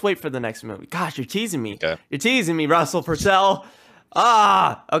 Let's wait for the next movie. Gosh, you're teasing me. Okay. You're teasing me, Russell Purcell.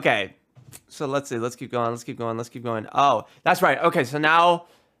 Okay. So let's see. Let's keep going. Oh, that's right. Okay, so now,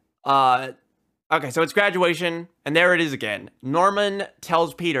 okay, so it's graduation, and there it is again. Norman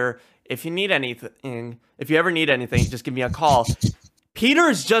tells Peter, if you ever need anything, just give me a call. Peter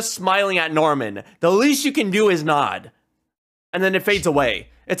is just smiling at Norman. The least you can do is nod. And then it fades away.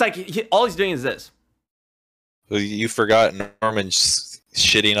 It's like all he's doing is this. You forgot Norman's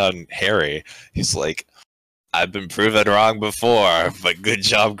shitting on Harry. He's like, I've been proven wrong before, but good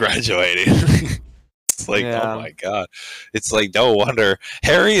job graduating. It's like, oh my god. It's like, no wonder.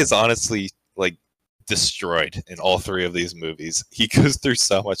 Harry is honestly like destroyed in all three of these movies. He goes through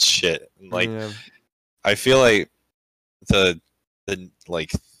so much shit. And, like, I feel like the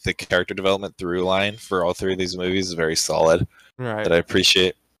character development through line for all three of these movies is very solid. Right. That I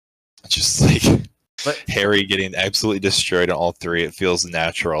appreciate. Just like Harry getting absolutely destroyed in all three, it feels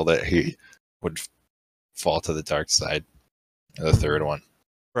natural that he would fall to the dark side in the third one.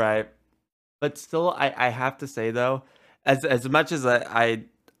 Right. But still, I have to say though, as much as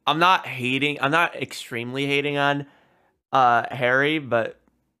I'm not extremely hating on Harry, but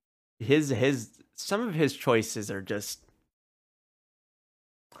some of his choices are just.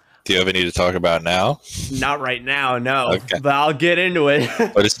 Do you have any to talk about now? Not right now, no. Okay. But I'll get into it.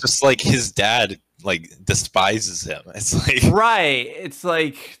 But it's just like his dad like despises him. It's like right. It's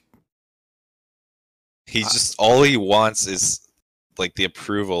like he just all he wants is like the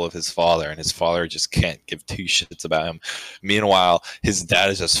approval of his father, and his father just can't give two shits about him. Meanwhile, his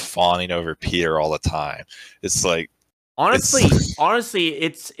dad is just fawning over Peter all the time. It's like honestly,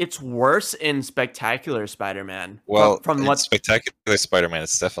 it's worse in Spectacular Spider-Man. Well, from what Spectacular Spider-Man,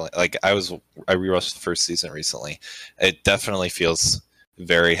 it's definitely like I rewatched the first season recently. It definitely feels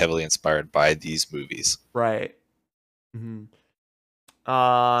very heavily inspired by these movies. Right. Mm-hmm.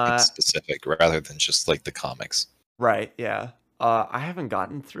 Specific rather than just like the comics. Right. Yeah. I haven't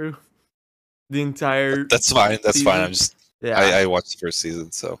gotten through the entire. That's fine. That's season. fine. I'm just. Yeah. I watched the first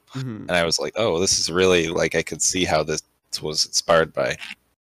season, so and I was like, oh, this is really like I could see how this was inspired by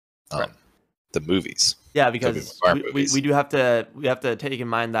the movies. Yeah, because we do have to take in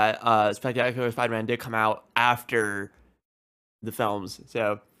mind that Spectacular Spider-Man did come out after the films,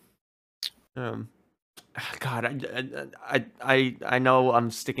 so God, I know I'm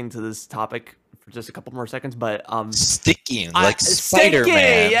sticking to this topic for just a couple more seconds, but sticking like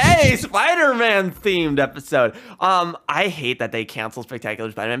Spider-Man. Yay, Spider-Man themed episode. I hate that they canceled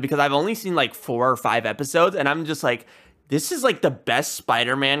Spectacular Spider-Man because I've only seen like 4 or 5 episodes, and I'm just like, this is like the best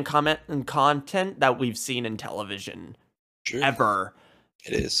Spider-Man content that we've seen in television ever.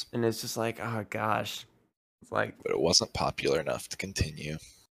 It is, and it's just like, oh gosh, it's like, but it wasn't popular enough to continue.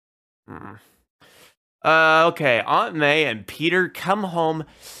 Okay, Aunt May and Peter come home.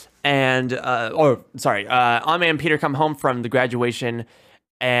 And Aunt May and Peter come home from the graduation,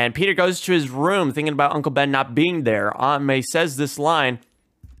 and Peter goes to his room thinking about Uncle Ben not being there. Aunt May says this line.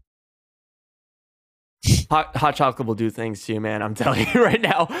 Hot chocolate will do things to you, man. I'm telling you right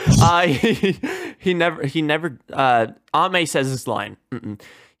now. He never. Aunt May says this line.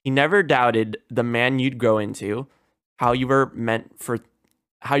 He never doubted the man you'd grow into, how you were meant for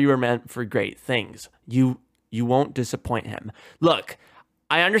great things. You won't disappoint him. Look.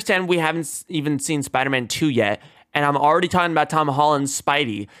 I understand we haven't even seen Spider-Man 2 yet, and I'm already talking about Tom Holland's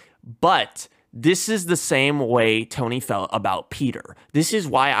Spidey, but this is the same way Tony felt about Peter. This is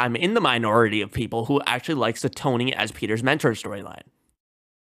why I'm in the minority of people who actually likes the Tony as Peter's mentor storyline.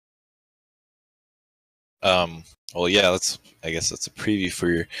 Well, yeah, I guess that's a preview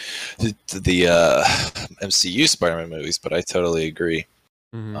for the MCU Spider-Man movies, but I totally agree.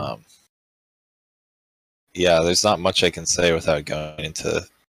 Yeah, there's not much I can say without going into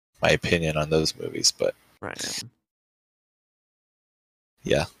my opinion on those movies, but Right.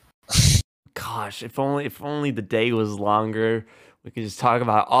 yeah. Gosh, if only the day was longer. We could just talk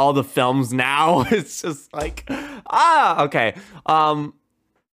about all the films now. It's just like, okay.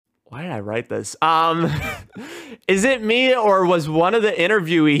 Why did I write this? Is it me or was one of the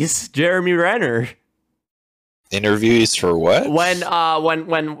interviewees Jeremy Renner? Interviews for what? When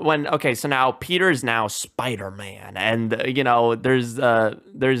okay, so now Peter's now Spider-Man, and you know there's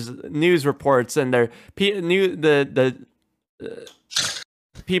news reports and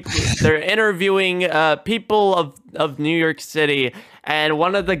people they're interviewing people of New York City, and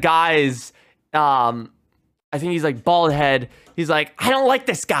one of the guys, I think he's like bald head. He's like, I don't like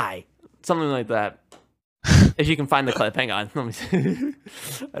this guy, something like that. If you can find the clip, hang on. Let me see.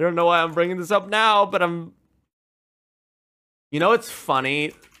 I don't know why I'm bringing this up now, but I'm. You know, it's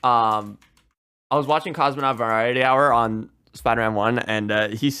funny. I was watching Cosmonaut Variety Hour on Spider-Man 1,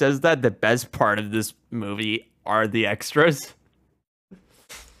 and he says that the best part of this movie are the extras.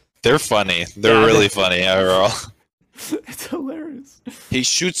 They're funny. They're really funny overall. It's hilarious. He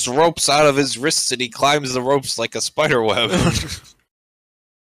shoots ropes out of his wrists and he climbs the ropes like a spider web.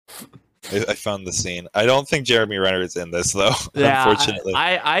 I found the scene. I don't think Jeremy Renner is in this though. Yeah, unfortunately.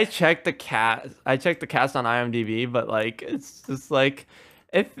 I checked the cast. I checked the cast on IMDb, but like it's just like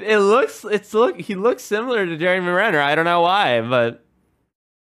if he looks similar to Jeremy Renner. I don't know why, but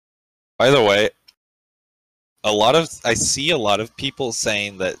by the way, I see a lot of people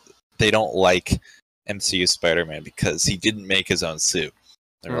saying that they don't like MCU Spider-Man because he didn't make his own suit.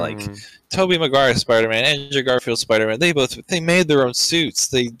 They're like, Tobey Maguire Spider-Man, Andrew Garfield Spider-Man, they made their own suits.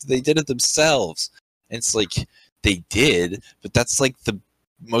 They did it themselves. And it's like they did, but that's like the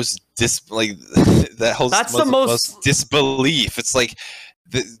most most disbelief. It's like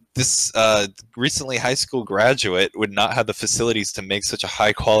this recently high school graduate would not have the facilities to make such a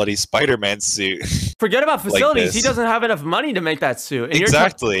high quality Spider-Man suit. Forget about facilities. Like he doesn't have enough money to make that suit. And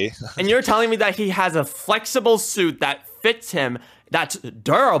exactly. And you're telling me that he has a flexible suit that fits him, that's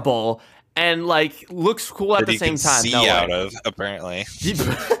durable, and like looks cool at the same time. See out of apparently.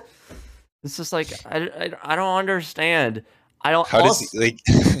 It's just like I don't understand. I don't. How does he like?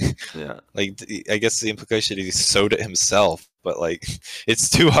 Yeah. Like I guess the implication is he sewed it himself, but like it's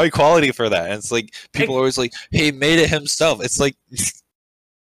too high quality for that. And it's like people are always like, "Hey, he made it himself." It's like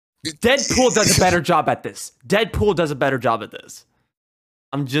Deadpool does a better job at this. Deadpool does a better job at this.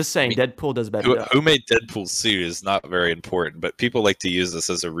 I'm just saying, Deadpool does better. Who made Deadpool's suit is not very important, but people like to use this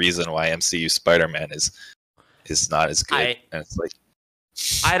as a reason why MCU Spider-Man is not as good. And it's like,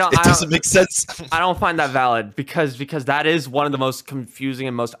 it doesn't make sense. I don't find that valid because that is one of the most confusing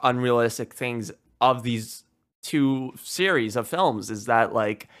and most unrealistic things of these two series of films is that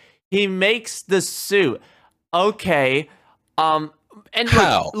like he makes the suit. Okay, and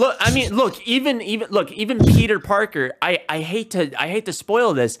look, I mean, look, even Peter Parker. I hate to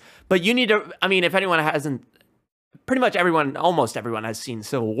spoil this, but you need to. I mean, if anyone hasn't, pretty much almost everyone has seen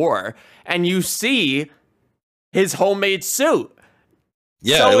Civil War, and you see his homemade suit.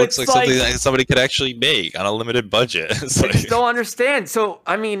 Yeah, so it looks like something that somebody could actually make on a limited budget. I just don't understand. So,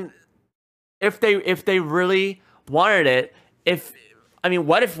 I mean, if they really wanted it,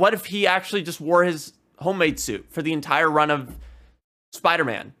 what if he actually just wore his homemade suit for the entire run of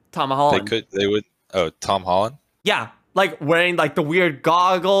Spider-Man, Tom Holland? They would. Oh, Tom Holland? Yeah, like wearing like the weird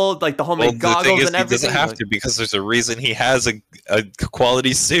goggles, like the homemade goggles and everything. He doesn't have to because there's a reason he has a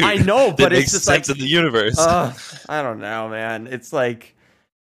quality suit. I know, but it's just sense like in the universe. I don't know, man. It's like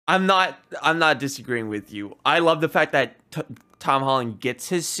I'm not disagreeing with you. I love the fact that Tom Holland gets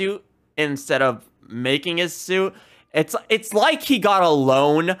his suit instead of making his suit. It's like he got a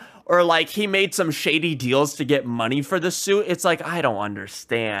loan or like he made some shady deals to get money for the suit. It's like I don't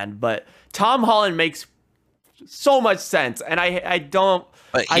understand, but Tom Holland makes so much sense, and I don't.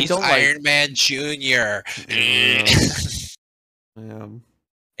 But he's Iron Man Jr.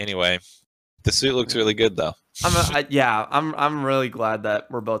 Anyway, the suit looks really good though. I'm really glad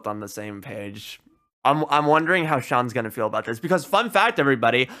that we're both on the same page. I'm wondering how Sean's gonna feel about this because fun fact,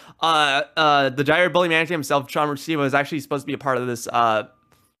 everybody, the Giant Bully Manager himself, Sean Restivo, is actually supposed to be a part of this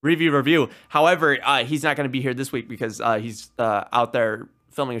review. However, he's not gonna be here this week because he's out there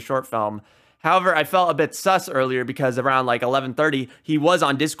filming a short film. However, I felt a bit sus earlier because around like 11:30 he was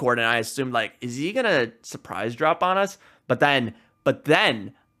on Discord and I assumed like, is he gonna surprise drop on us? But then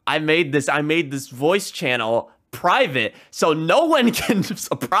I made this voice channel private so no one can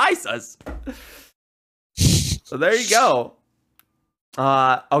surprise us. So there you go.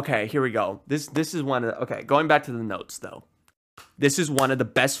 Okay, here we go. This is one of okay, going back to the notes though. This is one of the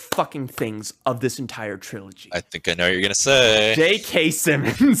best fucking things of this entire trilogy. I think I know what you're gonna say. J.K.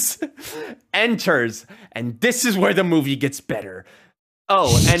 Simmons enters, and this is where the movie gets better.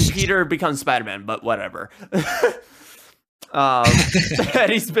 Oh, and Peter becomes Spider-Man, but whatever.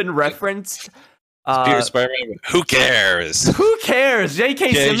 And he's been referenced. Peter Spider-Man. Who cares? Who cares?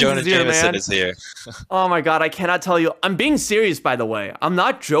 J.K. Simmons Jonah is here, Jameson man. is here. Oh my god, I cannot tell you. I'm being serious, by the way. I'm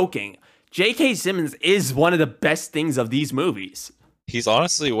not joking. J.K. Simmons is one of the best things of these movies. He's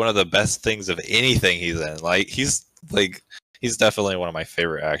honestly one of the best things of anything he's in. He's definitely one of my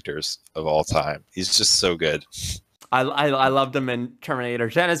favorite actors of all time. He's just so good. I loved him in Terminator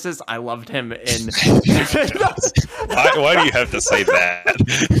Genesis. I loved him in. Why do you have to say that?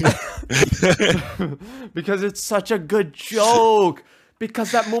 Because it's such a good joke.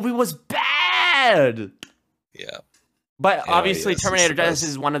 Because that movie was bad. Yeah. But Yeah, obviously, yes, Terminator it's the Genesis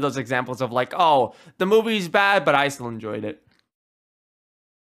best. is one of those examples of like, oh, the movie's bad, but I still enjoyed it.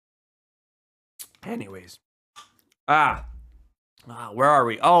 Anyways. Where are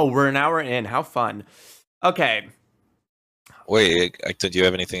we? Oh, we're an hour in. How fun. Okay. Wait, do you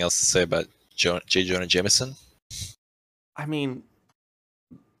have anything else to say about J. Jonah Jameson? I mean,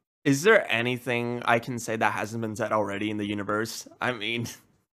 is there anything I can say that hasn't been said already in the universe? I mean,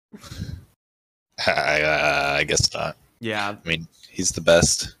 I guess not. yeah. I mean, he's the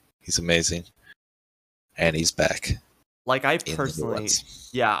best. He's amazing, and he's back. Like I in the personally, ones.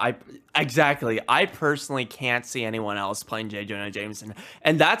 yeah, exactly. I personally can't see anyone else playing J. Jonah Jameson,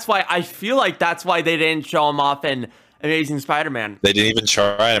 and that's why I feel like that's why they didn't show him off in Amazing Spider-Man. They didn't even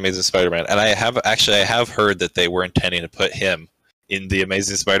try Amazing Spider-Man, and I have heard that they were intending to put him in the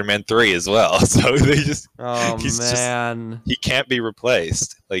Amazing Spider-Man 3 as well. So they just, Oh man, he can't be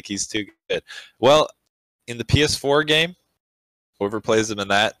replaced. Like, he's too good. Well, in the PS4 game, whoever plays him in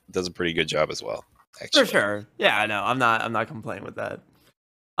that does a pretty good job as well. Actually. for sure. Yeah, no, I'm not complaining with that.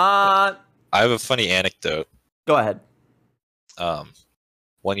 I have a funny anecdote. Go ahead.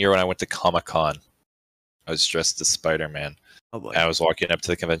 One year when I went to Comic-Con, I was dressed as Spider-Man. Oh boy. And I was walking up to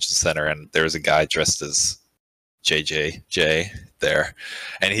the convention center, and there was a guy dressed as JJJ there,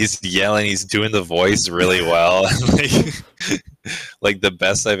 and he's yelling. He's doing the voice really well, like the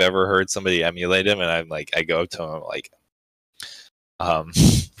best I've ever heard somebody emulate him. And I'm like, I go up to him, like,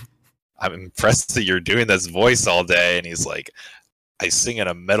 I'm impressed that you're doing this voice all day. And he's like, I sing in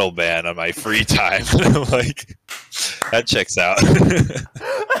a metal band on my free time. And I'm like, that checks out.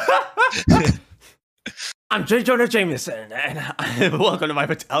 I'm J. Jonah Jameson, and welcome to my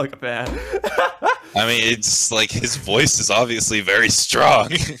Metallica band. I mean, it's like his voice is obviously very strong.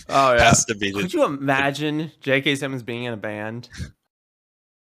 Oh yeah, Has to be. Could you imagine J.K. Simmons being in a band?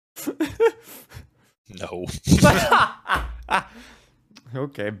 No.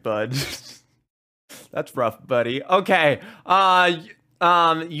 Okay, bud. That's rough, buddy. Okay. I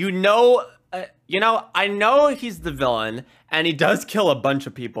know he's the villain, and he does kill a bunch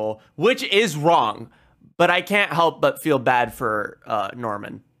of people, which is wrong. But I can't help but feel bad for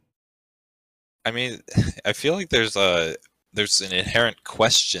Norman. I mean, I feel like there's an inherent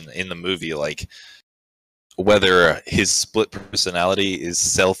question in the movie, like whether his split personality is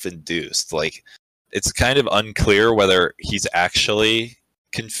self-induced. Like, it's kind of unclear whether he's actually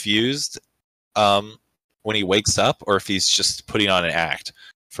confused when he wakes up, or if he's just putting on an act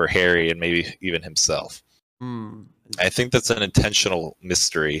for Harry and maybe even himself. I think that's an intentional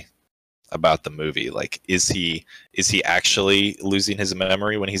mystery about the movie. Like, is he actually losing his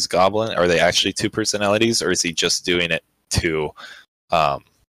memory when he's Goblin? Are they actually two personalities, or is he just doing it to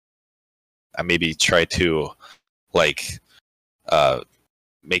maybe try to like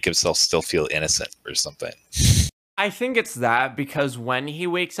make himself still feel innocent or something? I think it's that, because when he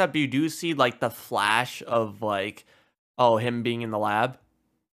wakes up, you do see like the flash of like, oh, him being in the lab.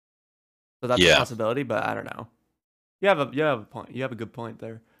 So that's a possibility, but I don't know. You have a point. You have a good point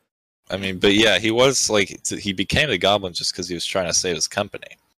there. I mean, but yeah, he was like, he became the Goblin just because he was trying to save his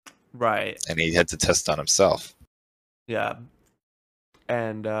company. Right. And he had to test on himself. Yeah.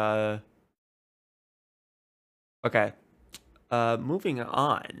 And okay. Moving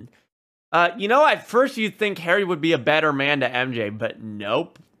on. At first you'd think Harry would be a better man to MJ, but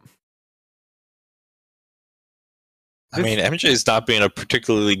nope. I mean, MJ's not being a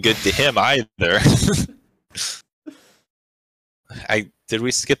particularly good to him either. Did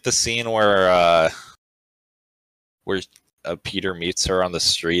we skip the scene where Peter meets her on the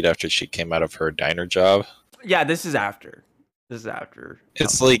street after she came out of her diner job? Yeah, this is after.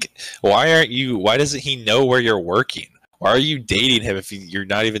 It's like, why doesn't he know where you're working? Why are you dating him if you're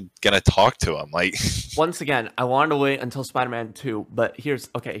not even gonna talk to him? Like, once again, I wanted to wait until Spider-Man 2, but here's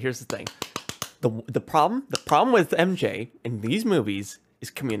the thing. The problem with MJ in these movies is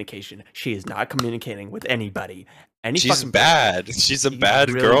communication. She is not communicating with anybody. She's bad. She's a bad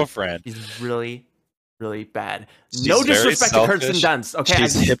girlfriend. She's really, really bad. She's no disrespect to selfish. Kirsten Dunst. Okay,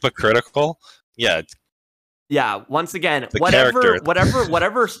 she's hypocritical. Yeah. Yeah. Once again, The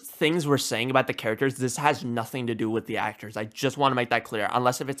whatever things we're saying about the characters, this has nothing to do with the actors. I just want to make that clear,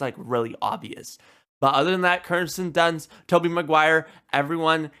 unless if it's like really obvious. But other than that, Kirsten Dunst, Tobey Maguire,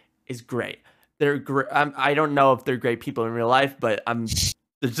 everyone is great. They're great. I don't know if they're great people in real life, but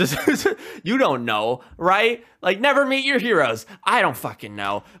it's just you don't know, right? Like, never meet your heroes. I don't fucking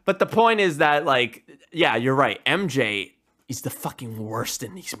know. But the point is that, like, yeah, you're right. MJ is the fucking worst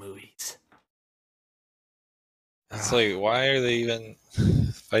in these movies. It's like, why are they even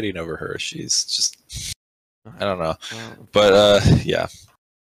fighting over her? She's just, I don't know. But yeah.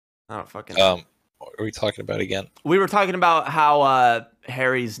 I don't fucking know. What are we talking about again? We were talking about how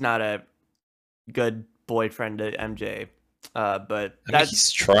Harry's not a good boyfriend to MJ. But I mean,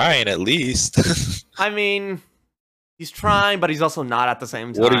 he's trying at least. I mean, he's trying, but he's also not at the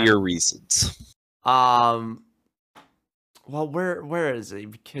same time. What are your reasons? Well, where is he?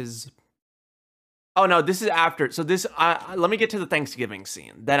 Because oh no, this is after. So this, let me get to the Thanksgiving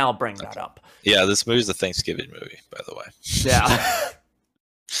scene, then I'll bring that up. Yeah, this movie's a Thanksgiving movie, by the way. Yeah,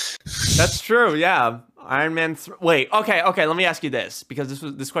 that's true. Yeah, Iron Man. Wait, okay. Let me ask you this, because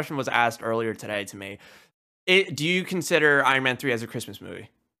this question was asked earlier today to me. Do you consider Iron Man 3 as a Christmas movie?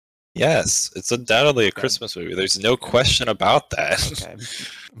 Yes, it's undoubtedly a Christmas movie. There's no question about that. Okay.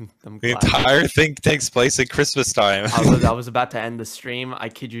 The entire thing takes place at Christmas time. I was about to end the stream. I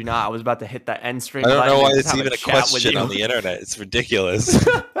kid you not. I was about to hit that end stream. I don't know why it's even a question on the internet. It's ridiculous.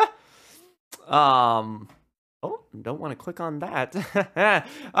 Oh, don't want to click on that.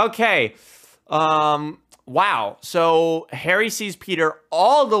 Okay. Wow. So Harry sees Peter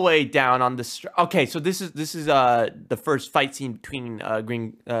all the way down on the okay, so this is the first fight scene between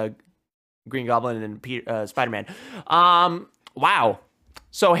Green Goblin and Spider-Man. Wow.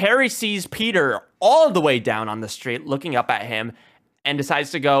 So Harry sees Peter all the way down on the street looking up at him and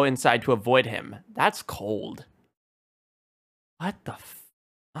decides to go inside to avoid him. That's cold. What the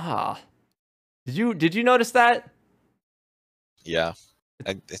Did you notice that? Yeah.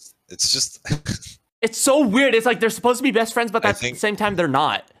 It's just It's so weird. It's like they're supposed to be best friends, but at the same time, they're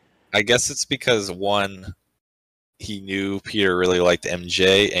not. I guess it's because, one, he knew Peter really liked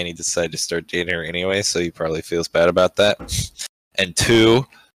MJ, and he decided to start dating her anyway, so he probably feels bad about that. And two,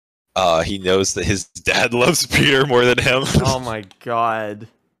 he knows that his dad loves Peter more than him. Oh my god.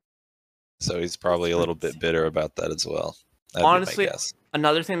 So he's probably a little bit bitter about that as well. That'd Honestly, be my guess.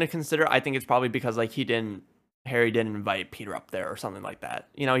 Another thing to consider, I think it's probably because like Harry didn't invite Peter up there or something like that.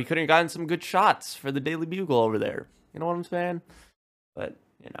 You know, he could have gotten some good shots for the Daily Bugle over there. You know what I'm saying? But,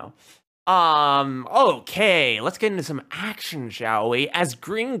 you know. Okay, let's get into some action, shall we? As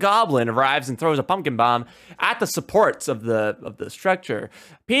Green Goblin arrives and throws a pumpkin bomb at the supports of the structure,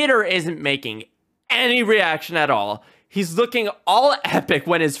 Peter isn't making any reaction at all. He's looking all epic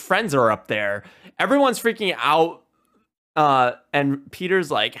when his friends are up there. Everyone's freaking out. And Peter's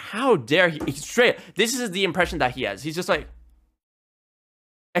like, how dare he? He's straight. This is the impression that he has. He's just like,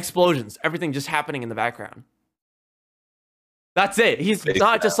 explosions, everything just happening in the background. That's it. He's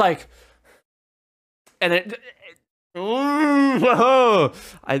not just like, and I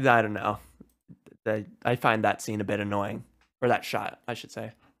don't know. I find that scene a bit annoying, or that shot, I should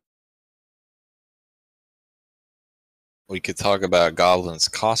say. We could talk about Goblin's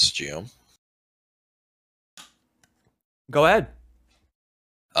costume. Go ahead.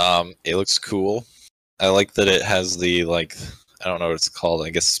 It looks cool. I like that it has the, like, I don't know what it's called. I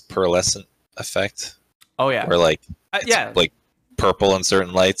guess pearlescent effect. Oh yeah. Or like, yeah, like purple in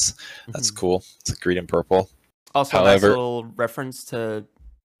certain lights. That's cool. It's like green and purple. Also, however, nice little reference to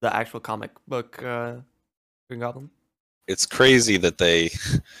the actual comic book Green Goblin. It's crazy that they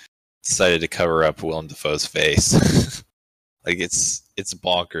decided to cover up Willem Dafoe's face. Like it's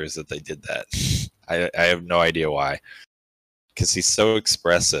bonkers that they did that. I have no idea why. Because he's so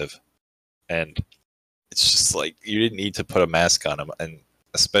expressive, and it's just like you didn't need to put a mask on him, and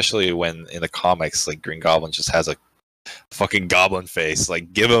especially when in the comics, like Green Goblin just has a fucking goblin face.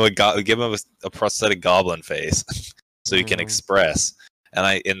 Like give him a prosthetic goblin face, so he can express.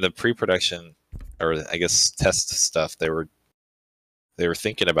 And in the pre-production, or I guess test stuff, they were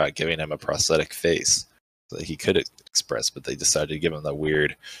thinking about giving him a prosthetic face so that he could express, but they decided to give him the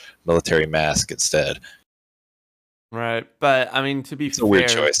weird military mask instead. Right, but I mean, to be fair, it's a weird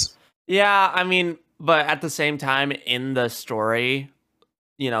choice. Yeah, I mean, but at the same time, in the story,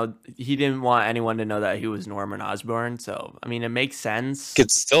 he didn't want anyone to know that he was Norman Osborn. So, I mean, it makes sense. Could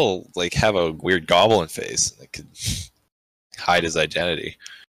still like have a weird goblin face. It could hide his identity.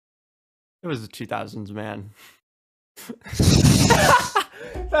 It was the 2000s, man.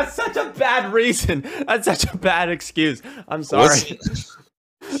 That's such a bad reason. That's such a bad excuse. I'm sorry.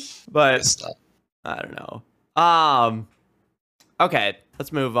 But I don't know. Okay,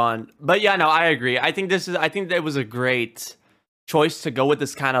 let's move on. But yeah, no, I agree. I think that it was a great choice to go with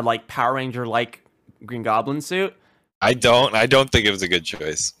this kind of like Power Ranger like Green Goblin suit. I don't think it was a good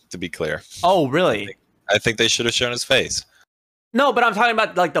choice, to be clear. Oh, really? I think they should have shown his face. No, but I'm talking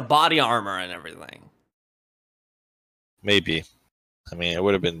about like the body armor and everything. Maybe. I mean, it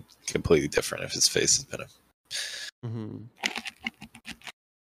would have been completely different if his face had been a... Mm-hmm.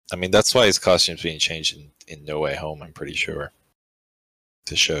 I mean, that's why his costume's being changed in No Way Home, I'm pretty sure.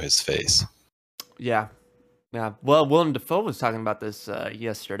 To show his face. Yeah. Yeah. Well, Willem Dafoe was talking about this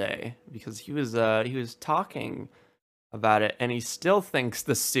yesterday because he was talking about it, and he still thinks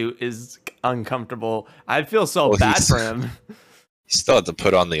the suit is uncomfortable. I feel so bad for him. He still had to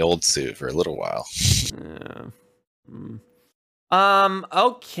put on the old suit for a little while. Yeah.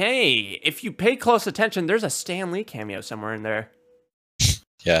 Okay. If you pay close attention, there's a Stan Lee cameo somewhere in there.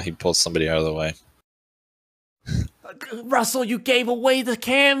 Yeah, he pulled somebody out of the way. Russell, you gave away the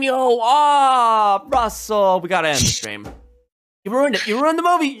cameo. Ah, Russell, we gotta end the stream. You ruined it. You ruined the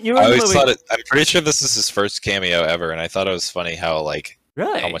movie. I'm pretty sure this is his first cameo ever, and I thought it was funny how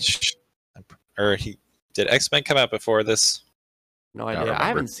how much. Or did X-Men come out before this? No idea. I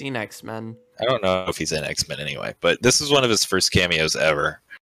haven't seen X-Men. I don't know if he's in X-Men anyway, but this is one of his first cameos ever.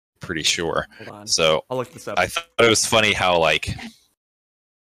 Pretty sure. Hold on. So I'll look this up. I thought it was funny how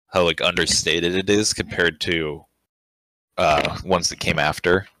understated it is compared to ones that came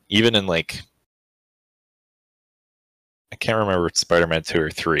after. Even in I can't remember if it's Spider-Man 2 or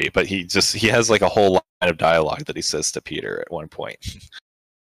 3, but he has like a whole line of dialogue that he says to Peter at one point.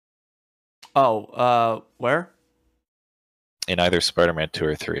 Oh, where? In either Spider-Man 2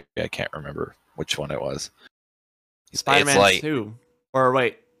 or 3. I can't remember which one it was. Spider-Man 2. Or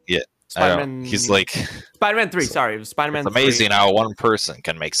wait. Yeah. Spider-Man... He's like... Spider-Man 3, sorry. It was Spider-Man 3. It's amazing how one person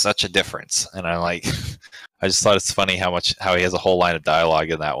can make such a difference. And I just thought it's funny how he has a whole line of dialogue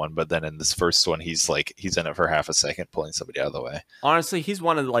in that one, but then in this first one, he's in it for half a second, pulling somebody out of the way. Honestly, he's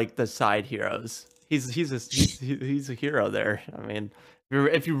one of the side heroes. He's a hero there. I mean...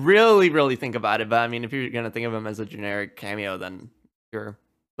 If you really, really think about it, but I mean, if you're gonna think of him as a generic cameo, then sure,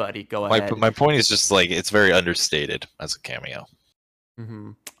 buddy, go ahead. My point is just it's very understated as a cameo.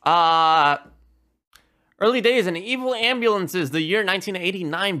 Mm-hmm. Early days in Evil Ambulances, the year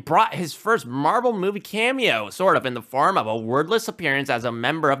 1989 brought his first Marvel movie cameo, sort of in the form of a wordless appearance as a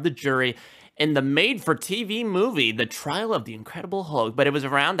member of the jury in the made-for-TV movie, The Trial of the Incredible Hulk. But it was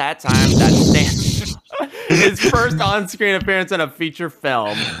around that time that Stan... his first on-screen appearance in a feature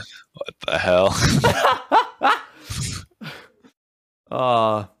film. What the hell?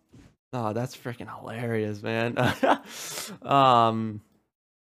 Oh, that's freaking hilarious, man.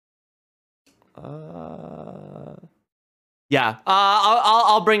 Yeah.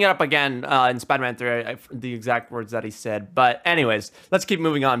 I'll bring it up again in Spider-Man 3, the exact words that he said. But anyways, let's keep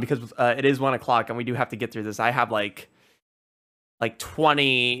moving on because it is 1 o'clock and we do have to get through this. I have like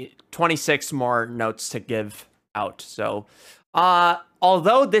 26 more notes to give out. So,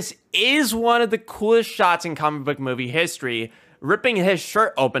 although this is one of the coolest shots in comic book movie history, ripping his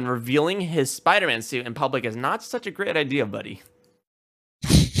shirt open, revealing his Spider-Man suit in public is not such a great idea, buddy.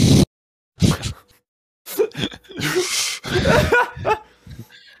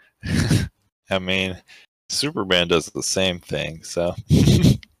 I mean, Superman does the same thing, so...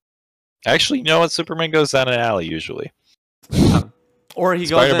 Actually, you know what? Superman goes down an alley, usually. Or he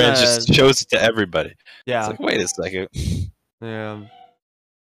Spider-Man just shows it to everybody. Yeah. It's wait a second. Yeah.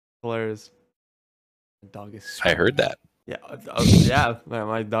 Hilarious. The dog is... I heard that. Yeah. Yeah.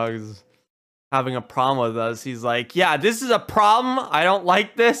 My dog is having a problem with us. He's like, yeah, this is a problem. I don't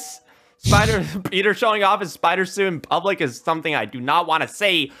like this. Peter showing off his spider suit in public is something I do not want to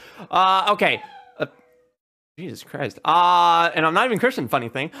say. Okay. Jesus Christ. And I'm not even Christian, funny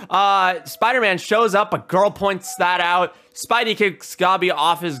thing. Spider-Man shows up, a girl points that out. Spidey kicks Gobby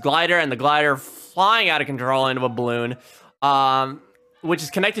off his glider, and the glider flying out of control into a balloon, which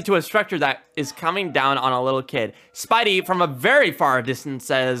is connected to a structure that is coming down on a little kid. Spidey, from a very far distance,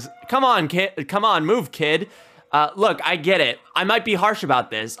 says, come on, kid. Come on, move, kid. Look, I get it. I might be harsh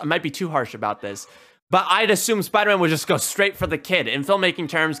about this. I might be too harsh about this. But I'd assume Spider-Man would just go straight for the kid. In filmmaking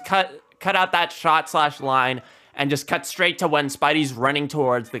terms, cut out that shot/line and just cut straight to when Spidey's running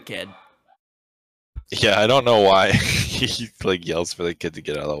towards the kid. Yeah, I don't know why he like yells for the kid to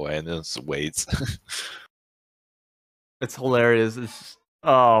get out of the way and then just waits. It's hilarious.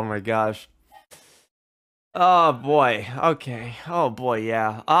 Oh my gosh. Oh boy. Okay. Oh boy.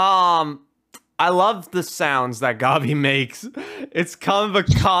 Yeah. I love the sounds that Gabi makes. It's kind of a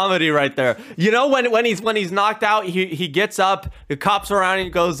comedy right there. You know, when he's knocked out, he gets up. The cops are around. And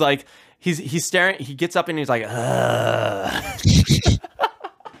he goes like he's staring. He gets up and he's like, ugh.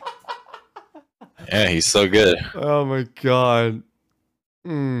 Yeah, he's so good. Oh my god.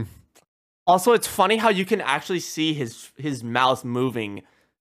 Also, it's funny how you can actually see his mouth moving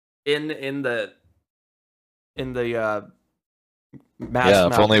in the mask. Yeah,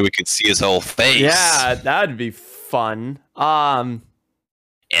 if mouth. only we could see his whole face. Yeah, that'd be fun.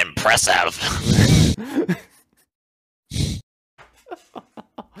 Impressive.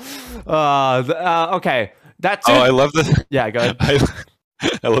 Okay. That's it. Oh, I love the. Yeah, go ahead.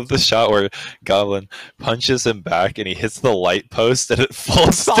 I love the shot where Goblin punches him back and he hits the light post and it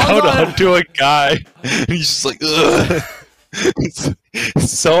falls down onto a guy. And he's just like, ugh.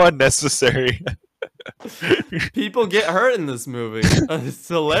 It's so unnecessary. People get hurt in this movie. It's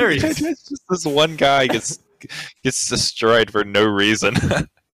hilarious. It's just this one guy gets destroyed for no reason.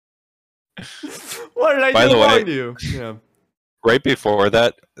 What did I By do the wrong way, to you? Yeah. Right before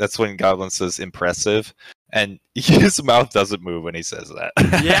that, that's when Goblin says impressive. And his mouth doesn't move when he says that.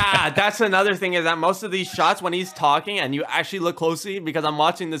 Yeah, that's another thing is that most of these shots when he's talking and you actually look closely because I'm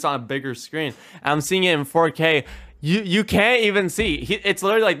watching this on a bigger screen and I'm seeing it in 4K, you can't even see. It's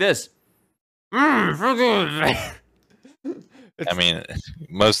literally like this. I mean,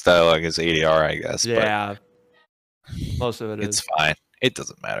 most dialogue is ADR, I guess. Yeah. Most of it it's is. fine. It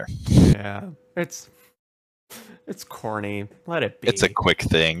doesn't matter. Yeah. It's corny. Let it be. It's a quick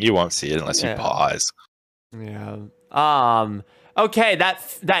thing. You won't see it unless you pause. Yeah. Okay,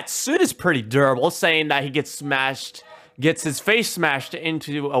 that suit is pretty durable, saying that he gets his face smashed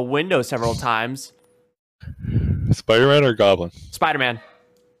into a window several times. Spider-Man or Goblin? Spider-Man.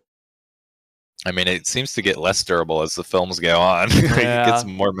 I mean, it seems to get less durable as the films go on. It gets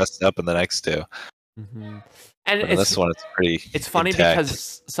more messed up in the next two. Mm-hmm. And this one, it's pretty. It's funny intact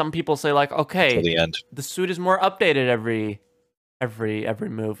because some people say like, okay, till the end. The suit is more updated every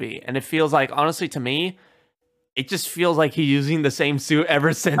movie, and it feels like, honestly, to me, it just feels like he's using the same suit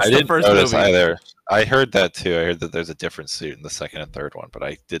ever since the first movie. I didn't notice either. I heard that too. I heard that there's a different suit in the second and third one, but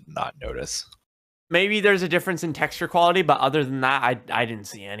I did not notice. Maybe there's a difference in texture quality, but other than that, I didn't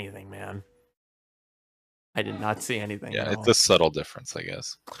see anything, man. I did not see anything. Yeah, it's a subtle difference, I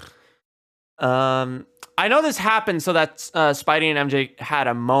guess. I know this happened so that Spidey and MJ had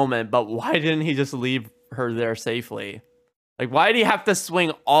a moment, but why didn't he just leave her there safely? Like, why did he have to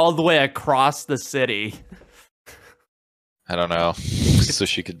swing all the way across the city? I don't know. So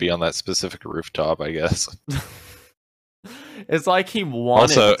she could be on that specific rooftop, I guess. It's like he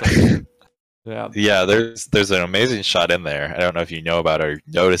wanted to. Yeah, there's an amazing shot in there. I don't know if you know about it or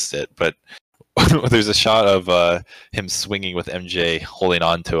noticed it, but there's a shot of him swinging with MJ holding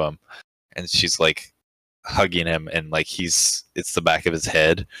on to him, and she's like hugging him, and like it's the back of his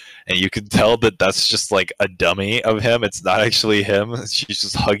head, and you can tell that that's just like a dummy of him. It's not actually him. She's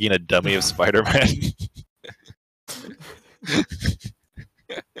just hugging a dummy of Spider-Man.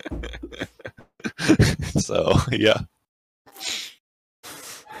 So yeah.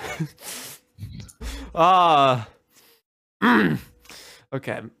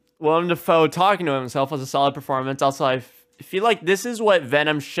 Okay. Willem Dafoe talking to himself was a solid performance. Also, I feel like this is what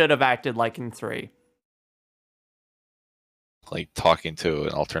Venom should have acted like in 3. Like talking to an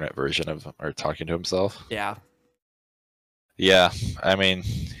alternate version of, or talking to himself. Yeah. Yeah, I mean,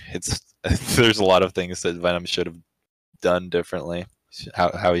 there's a lot of things that Venom should have done differently.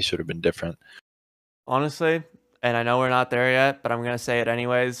 How he should have been different. Honestly, and I know we're not there yet, but I'm gonna say it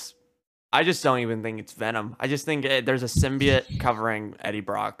anyways. I just don't even think it's Venom. I just think there's a symbiote covering Eddie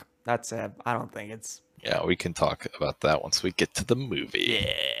Brock. That's it. I don't think it's. Yeah, we can talk about that once we get to the movie.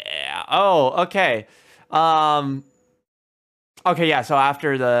 Yeah. Oh, okay. Okay, yeah. So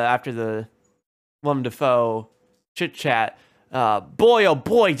after the Willem Dafoe chit chat, boy, oh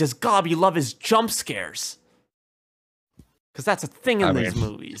boy, does Gabi love his jump scares. Because that's a thing in these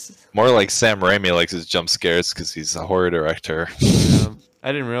movies. More like Sam Raimi likes his jump scares because he's a horror director. Yeah,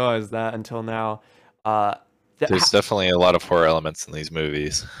 I didn't realize that until now. There's definitely a lot of horror elements in these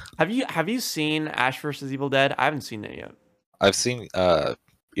movies. Have you seen Ash vs. Evil Dead? I haven't seen it yet. I've seen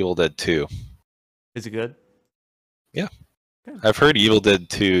Evil Dead 2. Is it good? Yeah. Okay. I've heard Evil Dead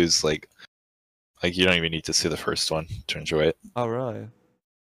 2 is like you don't even need to see the first one to enjoy it. Oh, really?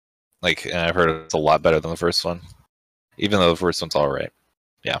 And I've heard it's a lot better than the first one. Even though the first one's alright.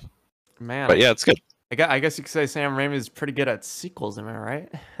 Yeah. Man. But yeah, it's good. I guess you could say Sam Raimi is pretty good at sequels. Am I right?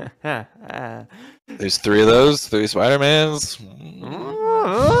 There's 3 of those, 3 Spider-Mans.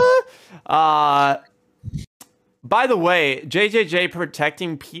 By the way, JJJ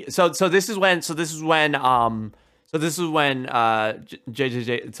protecting so this is when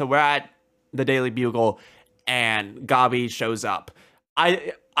JJJ, so we're at the Daily Bugle and Gabi shows up.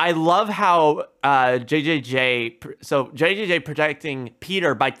 I love how JJJ protecting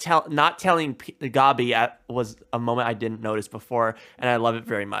Peter by not telling Gabi was a moment I didn't notice before, and I love it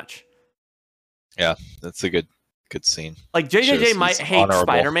very much. Yeah, that's a good scene. Like JJJ might hate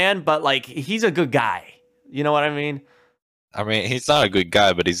Spider-Man, but like he's a good guy. You know what I mean? I mean, he's not a good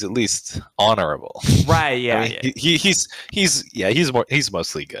guy, but he's at least honorable. Right? Yeah. I mean, he's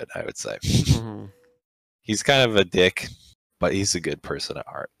mostly good, I would say. Mm-hmm. He's kind of a dick, but he's a good person at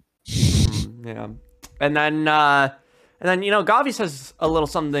heart. Yeah. And then Gabi says a little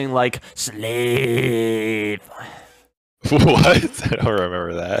something like sleep. What? I don't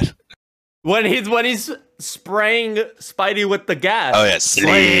remember that. When he's spraying Spidey with the gas. Oh yeah,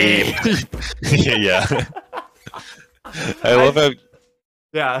 sleep. Yeah. I love how.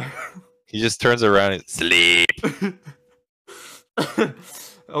 Yeah. He just turns around and sleep.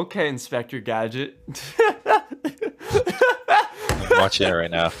 Okay, Inspector Gadget. I'm watching it right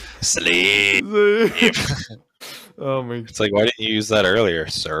now. Sleep. Oh my. It's like, why didn't you use that earlier,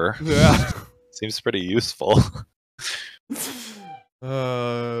 sir? Yeah. Seems pretty useful.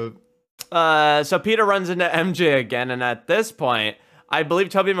 So Peter runs into MJ again, and at this point, I believe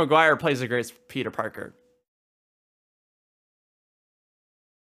Tobey Maguire plays a great Peter Parker.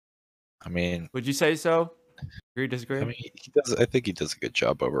 I mean, would you say so? Agree, disagree? I mean, he does. I think he does a good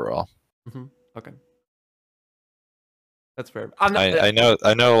job overall. Mm-hmm. Okay, that's fair. I know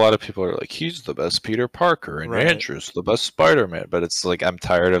a lot of people are like, he's the best Peter Parker, and Andrew's the best Spider-Man. But it's like, I'm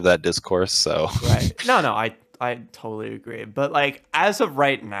tired of that discourse. So right, no, I totally agree. But like, as of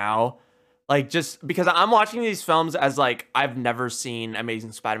right now, like, just because I'm watching these films as like I've never seen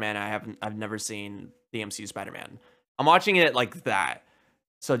Amazing Spider-Man, I've never seen the MCU Spider-Man. I'm watching it like that.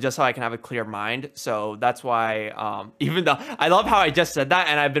 So just so I can have a clear mind. So that's why, even though I love how I just said that,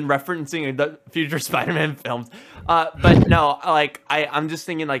 and I've been referencing the future Spider-Man films, but no, like I'm just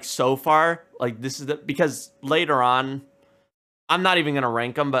thinking like so far, like this is because later on, I'm not even gonna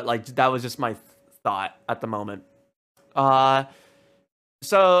rank them, but like that was just my thought at the moment.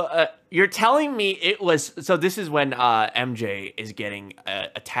 So you're telling me it was, so this is when MJ is getting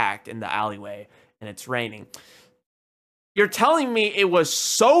attacked in the alleyway and it's raining. You're telling me it was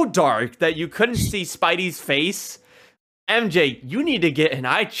so dark that you couldn't see Spidey's face? MJ, you need to get an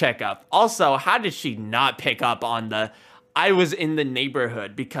eye checkup. Also, how did she not pick up on the I was in the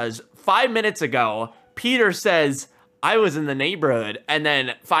neighborhood? Because 5 minutes ago, Peter says, I was in the neighborhood. And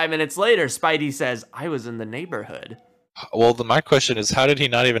then 5 minutes later, Spidey says, I was in the neighborhood. Well, my question is, how did he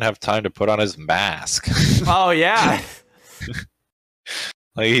not even have time to put on his mask? Oh, yeah.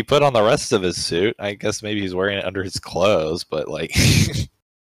 Like, he put on the rest of his suit. I guess maybe he's wearing it under his clothes, but like, he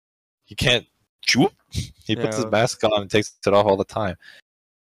can't. He puts his mask on and takes it off all the time.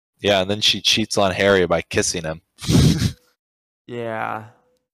 Yeah, and then she cheats on Harry by kissing him. Yeah.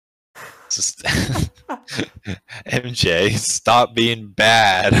 Just MJ, stop being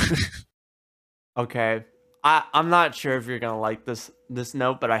bad. Okay. I'm not sure if you're gonna like this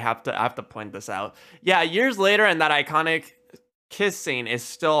note, but I have to point this out. Yeah, years later, and that iconic kiss scene is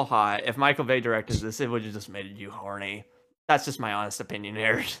still hot. If Michael Bay directed this, it would have just made you horny. That's just my honest opinion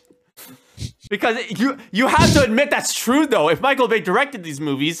here. Because you have to admit that's true though. If Michael Bay directed these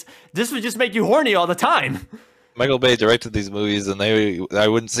movies, this would just make you horny all the time. Michael Bay directed these movies, and I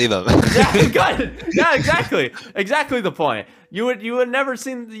wouldn't see them. Yeah, good. Yeah, exactly the point. You would never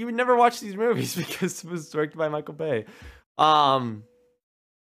watch these movies because it was directed by Michael Bay.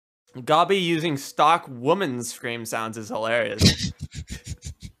 Gabi using stock woman scream sounds is hilarious.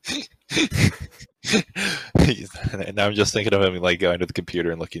 And now I'm just thinking of him like going to the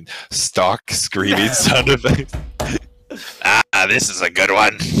computer and looking stock screaming sound effects. This is a good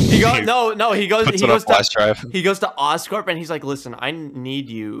one. He goes to Oscorp and he's like, listen, I need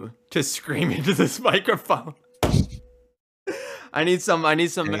you to scream into this microphone. I need some Foley.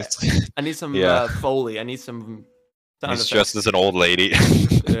 I need some sound He's dressed as an old lady.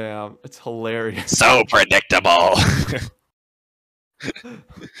 Yeah, it's hilarious. So predictable.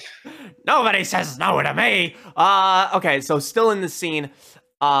 Nobody says no to me. Okay, so still in the scene.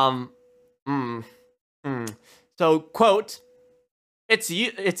 So, quote, it's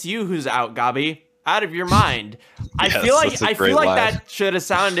you who's out, Gabi. Out of your mind. I feel like that should have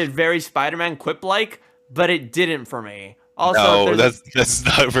sounded very Spider-Man quip-like, but it didn't for me. Also, No, there's that's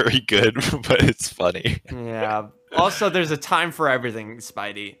not very good, but it's funny. yeah. Also, there's a time for everything,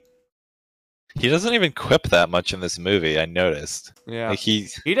 Spidey. He doesn't even quip that much in this movie. I noticed. Yeah. Like He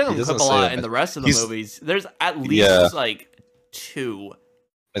doesn't quip a say lot that in much. the rest of the He's movies. There's at yeah. least like 2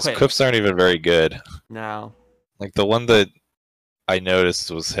 His quips. quips aren't even very good. No. Like the one that I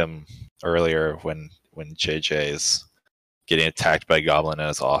noticed was him earlier when JJ is getting attacked by Goblin in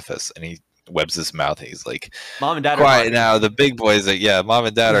his office, and he webs his mouth. And he's like, Mom and Dad are "Quiet talking. now, the big boys." Like, yeah, Mom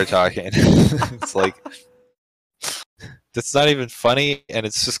and Dad are talking. It's like that's not even funny, and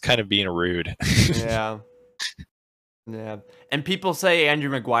it's just kind of being rude. Yeah. Yeah. And people say Andrew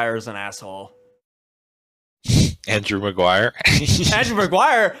Maguire is an asshole. Andrew Maguire. Andrew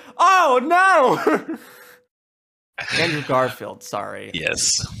Maguire? Oh no! Andrew Garfield, sorry.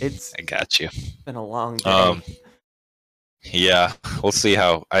 Yes, It's I got you. been a long day. Yeah, we'll see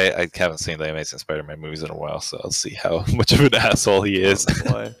how. I haven't seen the Amazing Spider-Man movies in a while, so I'll see how much of an asshole he is.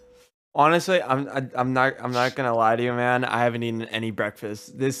 Oh, boy. Honestly, I'm not gonna lie to you, man. I haven't eaten any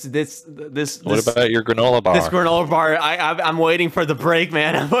breakfast. This. What about your granola bar? This granola bar. I'm waiting for the break,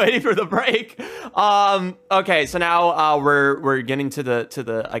 man. I'm waiting for the break. Okay, so now we're getting to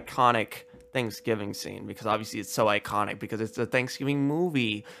the iconic Thanksgiving scene, because obviously it's so iconic because it's a Thanksgiving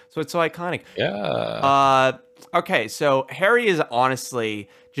movie, so it's so iconic. Yeah. Okay, so Harry is honestly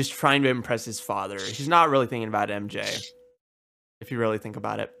just trying to impress his father. He's not really thinking about MJ, if you really think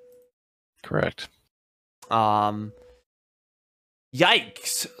about it. Correct. Yikes.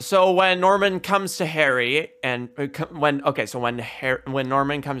 So when Norman comes to Harry and when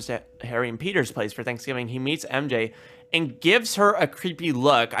Norman comes to Harry and Peter's place for Thanksgiving, he meets MJ and gives her a creepy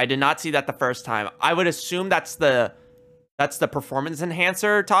look. I did not see that the first time. I would assume that's the performance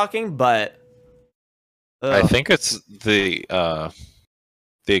enhancer talking, but I think it's the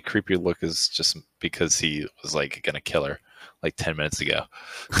creepy look is just because he was like gonna kill her like 10 minutes ago.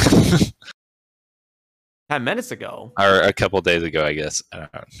 10 minutes ago. Or a couple days ago, I guess. I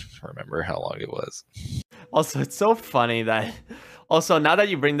don't remember how long it was. Also, it's so funny that also now that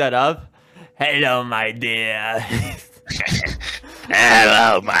you bring that up, hello my dear.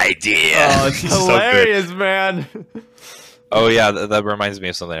 Hello, my dear. Oh, it's hilarious, so man. Oh yeah, that reminds me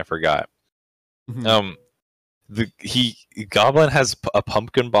of something I forgot. Goblin has a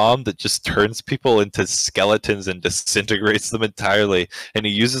pumpkin bomb that just turns people into skeletons and disintegrates them entirely, and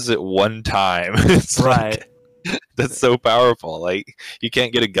he uses it one time. It's right. Like, that's so powerful. Like, you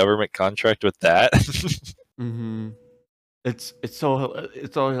can't get a government contract with that. It's so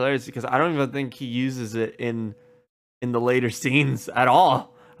hilarious because I don't even think he uses it in the later scenes at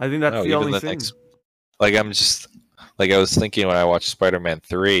all. I think that's the only thing. Like, I'm just like, I was thinking when I watched Spider-Man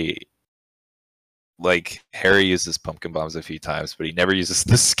 3. Like, Harry uses pumpkin bombs a few times, but he never uses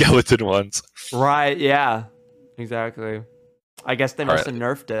the skeleton ones. Right, yeah. Exactly. I guess they must have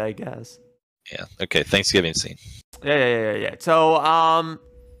nerfed it, I guess. Yeah. Okay, Thanksgiving scene. Yeah. So,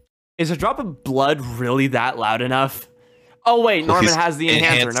 is a drop of blood really that loud enough? Oh, wait, Norman has the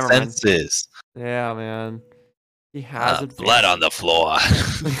enhancer. Never mind. Senses. Yeah, man. He has blood on the floor.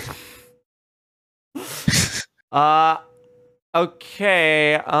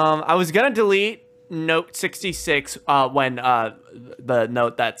 Okay. I was gonna delete note 66 when the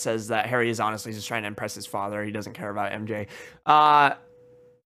note that says that Harry is honestly just trying to impress his father. He doesn't care about MJ. I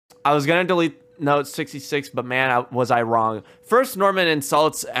was gonna delete note 66, but man, was I wrong. First, Norman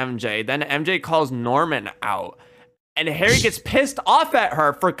insults MJ, then MJ calls Norman out, and Harry gets pissed off at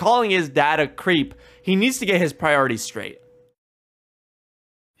her for calling his dad a creep. He needs to get his priorities straight.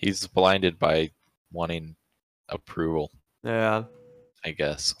 He's blinded by wanting approval. Yeah, I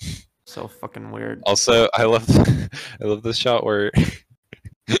guess. So fucking weird. Also, I love the shot where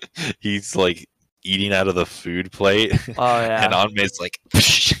he's like eating out of the food plate. Oh yeah. And Anme's like,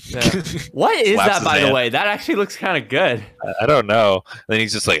 yeah. What is that, by the way? That actually looks kind of good. I don't know. And then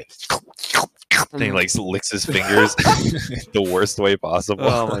he's just like, and he like licks his fingers the worst way possible.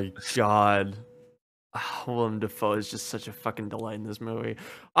 Oh my god. Willem Dafoe is just such a fucking delight in this movie.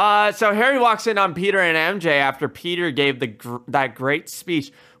 So Harry walks in on Peter and MJ after Peter gave that great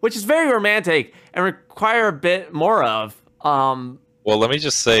speech, which is very romantic and require a bit more of. Well, let me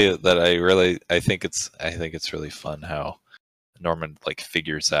just say that I think it's really fun how Norman like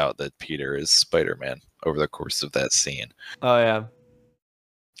figures out that Peter is Spider-Man over the course of that scene. Oh yeah.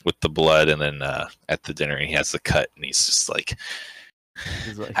 With the blood, and then at the dinner he has the cut, and he's just like,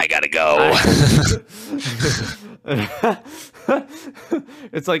 I gotta go.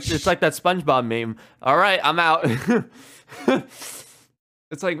 It's like that SpongeBob meme. All right, I'm out.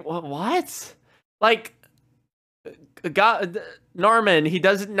 It's like what? Like, Norman, he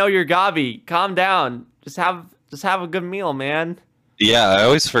doesn't know you're Gobby. Calm down. Just have Just have a good meal, man. Yeah, I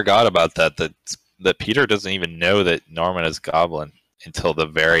always forgot about that. That Peter doesn't even know that Norman is Goblin until the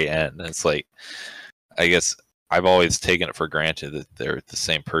very end. It's like, I guess I've always taken it for granted that they're the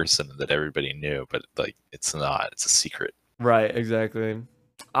same person that everybody knew, but like it's not. It's a secret. Right, exactly.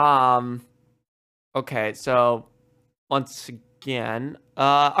 Okay, so once again,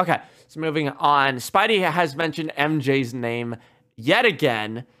 okay, so moving on. Spidey has mentioned MJ's name yet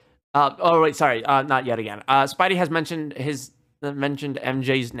again. Oh wait, sorry, not yet again. Spidey has mentioned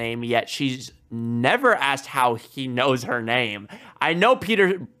MJ's name, yet she's never asked how he knows her name. I know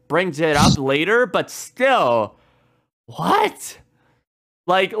Peter brings it up later, but still, what?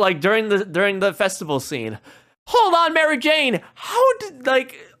 Like during the festival scene. Hold on, Mary Jane. How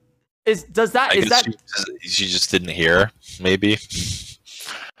did is that she just didn't hear? Maybe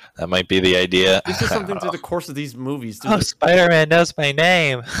that might be the idea. This is something through the course of these movies. Oh, Spider-Man knows my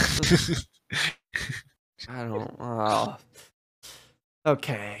name. I don't. Oh.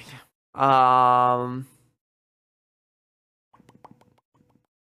 Okay.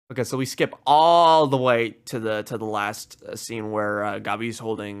 Okay, so we skip all the way to the last scene where Gabi's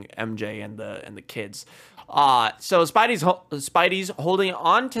holding MJ and the kids. So Spidey's holding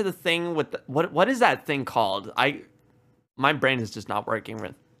on to the thing with what is that thing called? My brain is just not working.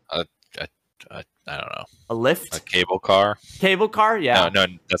 I don't know. A lift? A cable car? Cable car? Yeah. No,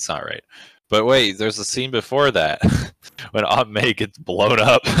 that's not right. But wait, there's a scene before that when Aunt May gets blown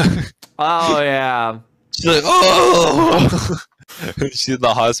up. Oh yeah. She's like, oh. She's in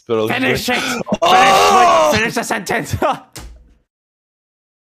the hospital. Finish like, it. Oh! Finish the sentence.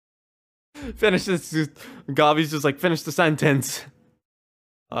 Finish this. Gabi's just like, finish the sentence.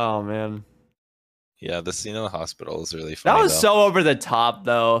 Oh man. Yeah, the scene in the hospital is really funny. That was so over the top,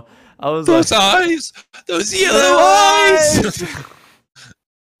 though. I was those like, eyes, those yellow eyes.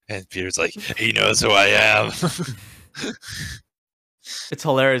 And Peter's like, he knows who I am. It's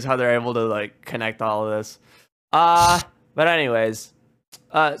hilarious how they're able to like connect all of this. But anyways,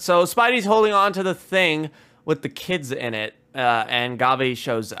 so Spidey's holding on to the thing with the kids in it, and Gabi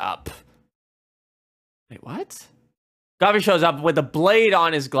shows up. Wait, what? Gabi shows up with a blade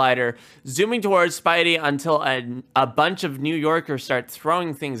on his glider, zooming towards Spidey until a bunch of New Yorkers start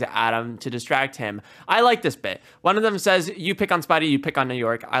throwing things at him to distract him. I like this bit. One of them says, you pick on Spidey, you pick on New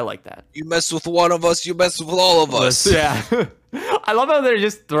York. I like that. You mess with one of us, you mess with all of us. Yeah. I love how they're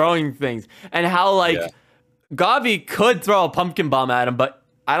just throwing things. And how, like, Gabi could throw a pumpkin bomb at him, but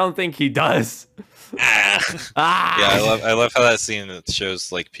I don't think he does. Yeah, I love how that scene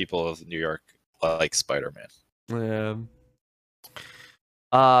shows, like, people of New York like Spider-Man. Yeah.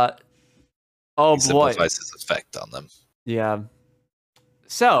 Oh boy. Simplifies his effect on them. Yeah.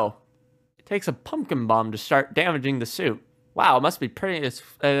 So it takes a pumpkin bomb to start damaging the suit. Wow, it must be pretty.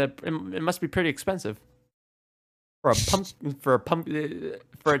 It must be pretty expensive for it to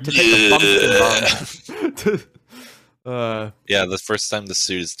take a pumpkin bomb. Yeah, the first time the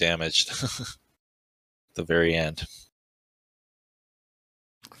suit is damaged. The very end.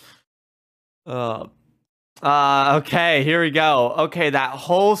 Okay, here we go. Okay, that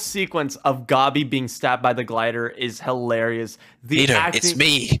whole sequence of Gabi being stabbed by the glider is hilarious. Peter, it's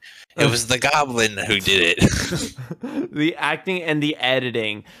me. It was the goblin who did it. The acting and the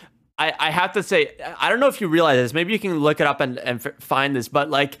editing. I have to say, I don't know if you realize this. Maybe you can look it up and find this,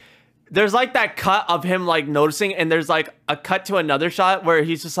 but like, there's like that cut of him like noticing, and there's like a cut to another shot where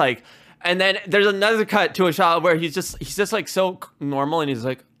he's just like, and then there's another cut to a shot where he's just like so normal, and he's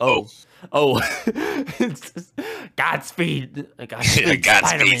like, oh. It's just, Godspeed,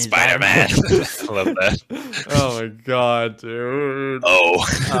 Spider-Man. I love that. Oh my god, dude.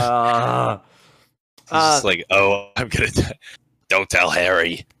 He's just like, I'm gonna don't tell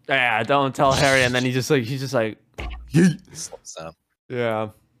Harry. Yeah, don't tell Harry. And then he's just like, Slows down. Yeah.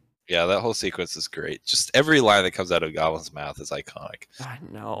 Yeah, that whole sequence is great. Just every line that comes out of Goblin's mouth is iconic. I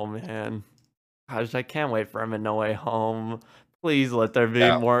know, man. Gosh, I can't wait for him in No Way Home. Please let there be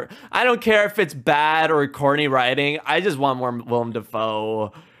more. I don't care if it's bad or corny writing. I just want more Willem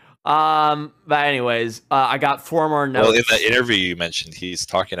Dafoe. But anyways, I got 4 more notes. Well, in that interview you mentioned, he's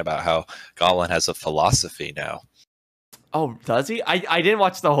talking about how Goblin has a philosophy now. Oh, does he? I didn't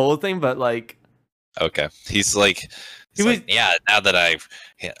watch the whole thing, but like. Okay, he's like, yeah. Now that I've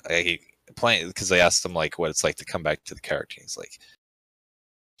playing, because they asked him like what it's like to come back to the character.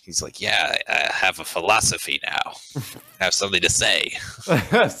 He's like, yeah, I have a philosophy now. I have something to say.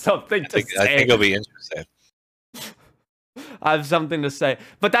 Something to say. I think it'll be interesting. I have something to say.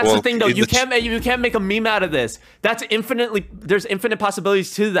 But that's the thing, though. You can't make a meme out of this. That's infinitely. There's infinite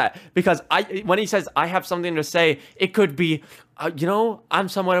possibilities to that. Because when he says I have something to say, it could be, you know, I'm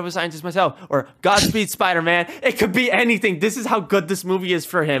somewhat of a scientist myself, or Godspeed Spider-Man. It could be anything. This is how good this movie is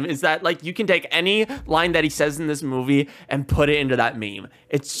for him. Is that like you can take any line that he says in this movie and put it into that meme.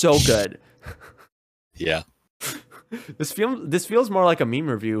 It's so good. Yeah. This feels more like a meme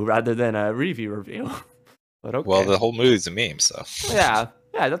review rather than a review review. But okay. Well, the whole movie's a meme, so. Yeah,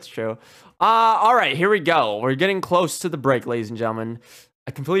 that's true. All right, here we go. We're getting close to the break, ladies and gentlemen.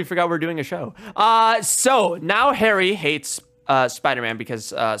 I completely forgot we're doing a show. So now Harry hates Spider-Man because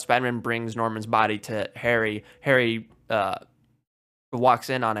Spider-Man brings Norman's body to Harry. Harry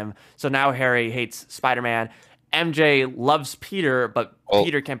walks in on him. So now Harry hates Spider-Man. MJ loves Peter, but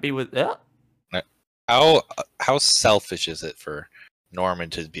Peter can't be with... How selfish is it for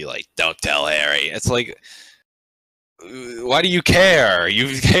Norman to be like, don't tell Harry? It's like... Why do you care?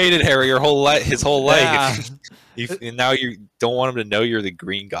 You've hated Harry his whole life. And now you don't want him to know you're the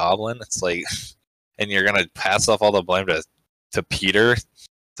Green Goblin. It's like, and you're gonna pass off all the blame to Peter,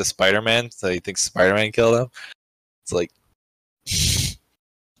 to Spider-Man, so you think Spider-Man killed him. It's like,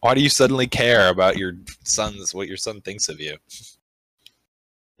 why do you suddenly care about what your son thinks of you?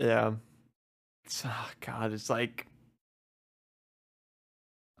 Yeah. God, it's like,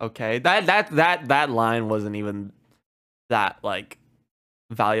 okay, that line wasn't even that like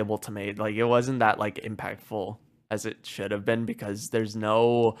valuable to me. Like it wasn't that like impactful as it should have been, because there's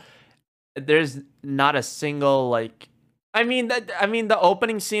not a single like I mean the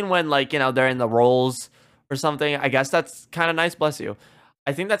opening scene when like, you know, they're in the rolls or something, I guess that's kind of nice, bless you.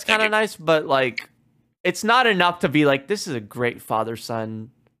 I think that's kind of nice, but like it's not enough to be like, this is a great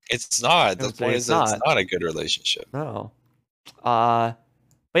father-son. It's not. The point is that it's not a good relationship. No.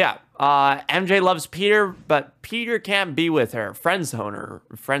 But yeah, MJ loves Peter, but Peter can't be with her. Friend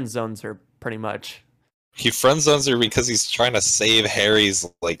zones her pretty much. He friend zones her because he's trying to save Harry's,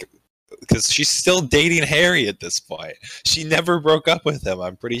 like, because she's still dating Harry at this point. She never broke up with him,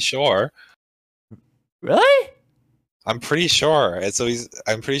 I'm pretty sure. Really? I'm pretty sure. And so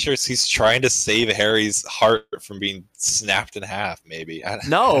I'm pretty sure he's trying to save Harry's heart from being snapped in half, maybe.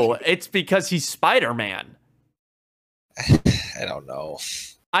 No, it's because he's Spider-Man. I don't know.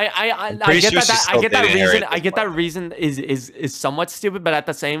 I get that reason is somewhat stupid, but at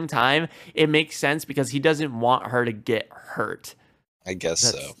the same time, it makes sense because he doesn't want her to get hurt. I guess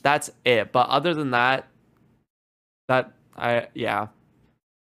so. That's it. But other than that, yeah.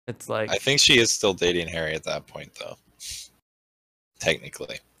 It's like, I think she is still dating Harry at that point, though.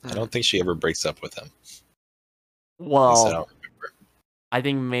 Technically. I don't think she ever breaks up with him. Well, I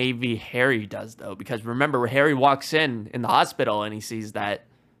think maybe Harry does, though, because remember, Harry walks in the hospital and he sees that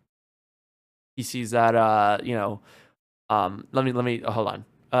you know, let me hold on.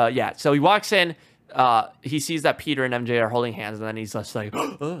 Yeah, so he walks in, he sees that Peter and MJ are holding hands, and then he's just like,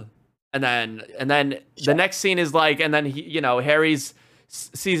 ugh. and then the next scene is like, and then he, you know, Harry's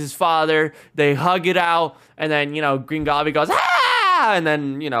sees his father, they hug it out, and then, you know, Green Goblin goes, ah, and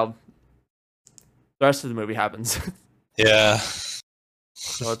then, you know, the rest of the movie happens. Yeah.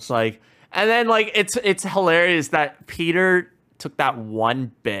 So it's like, and then like it's hilarious that Peter took that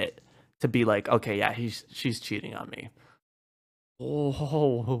one bit to be like, okay, yeah, she's cheating on me.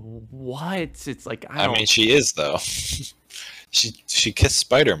 Oh, what? It's like, I mean, she is, though. she kissed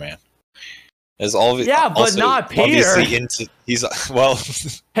Spider-Man. As all of it, yeah, but not Peter. He's well.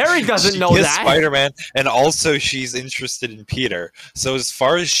 Harry doesn't know that. Spider-Man, and also she's interested in Peter. So as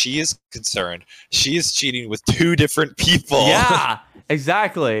far as she is concerned, she is cheating with two different people. Yeah,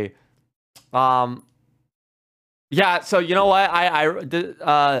 exactly. Yeah. So you know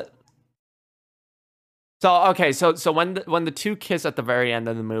what? So okay, so when the two kiss at the very end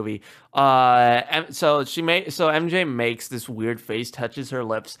of the movie, so MJ makes this weird face, touches her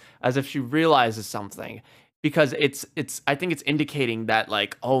lips as if she realizes something, because I think it's indicating that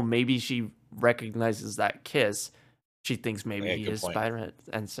like, oh, maybe she recognizes that kiss. She thinks maybe he is Spider-Man,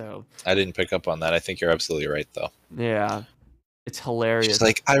 and so I didn't pick up on that. I think you're absolutely right, though. Yeah, it's hilarious. She's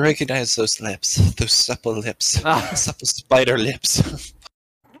like, I recognize those lips, those supple lips, supple spider lips.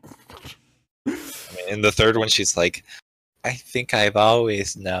 In the third one, she's like, I think I've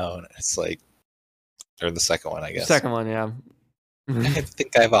always known. It's like, or the second one, I guess. Second one, yeah. I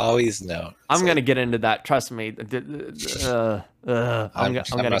think I've always known. I'm gonna get into that. Trust me. I'm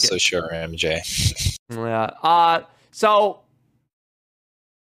not so sure, MJ. Yeah. So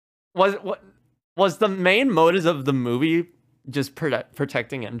was the main motive of the movie just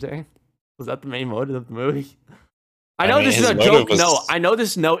protecting MJ? Was that the main motive of the movie? I know this is a joke. No, I know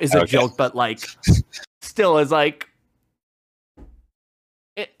this note is a joke, but like, still, is like,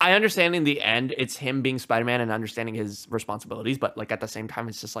 I understand in the end it's him being Spider-Man and understanding his responsibilities, but like at the same time,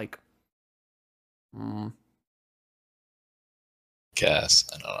 it's just like, mm, Guess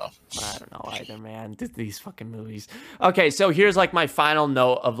I don't know. I don't know either, man. These fucking movies. Okay, so here's like my final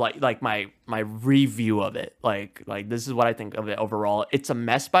note of like my review of it. Like this is what I think of it overall. It's a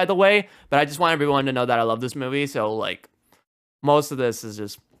mess, by the way, but I just want everyone to know that I love this movie. So like most of this is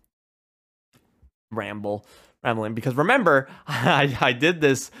just rambling because remember I did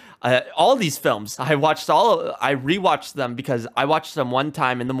this all these films I rewatched them because I watched them one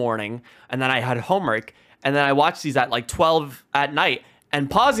time in the morning and then I had homework and then I watched these at like 12 at night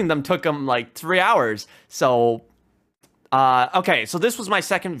and pausing them took them like 3 hours. So okay, so this was my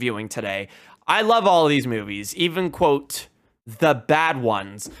second viewing today. I love all of these movies, even quote the bad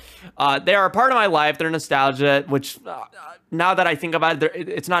ones. They are a part of my life. They're nostalgia, which now that I think about it,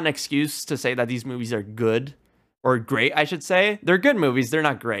 it's not an excuse to say that these movies are good or great, I should say. They're good movies. They're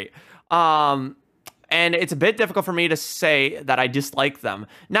not great. And it's a bit difficult for me to say that I dislike them.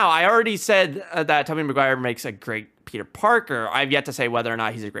 Now, I already said that Tobey Maguire makes a great Peter Parker. I've yet to say whether or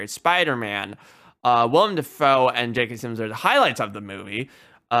not he's a great Spider-Man. Willem Dafoe and J.K. Simmons are the highlights of the movie.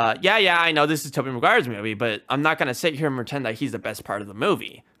 Yeah, I know this is Tobey Maguire's movie, but I'm not gonna sit here and pretend that he's the best part of the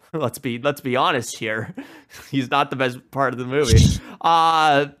movie. Let's be honest here. He's not the best part of the movie.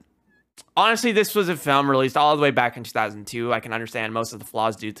 Honestly, this was a film released all the way back in 2002. I can understand most of the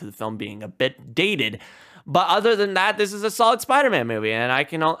flaws due to the film being a bit dated. But other than that, this is a solid Spider-Man movie, and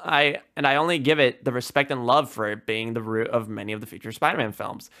I only give it the respect and love for it being the root of many of the future Spider-Man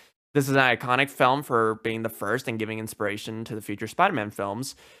films. This is an iconic film for being the first and giving inspiration to the future Spider-Man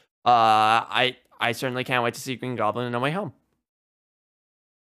films. I certainly can't wait to see Green Goblin in No Way Home.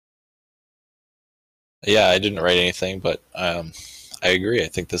 Yeah, I didn't write anything, but I agree. I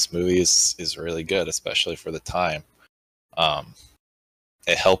think this movie is really good, especially for the time.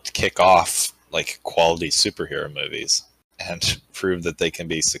 It helped kick off like quality superhero movies and prove that they can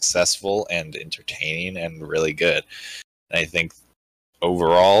be successful and entertaining and really good. And I think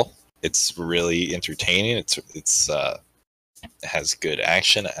overall, it's really entertaining. It has good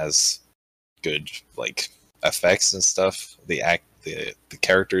action, it has good like effects and stuff. The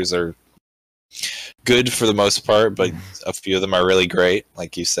characters are good for the most part, but a few of them are really great.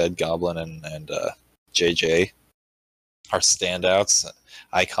 Like you said, Goblin and JJ are standouts,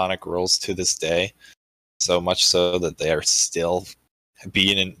 iconic roles to this day. So much so that they are still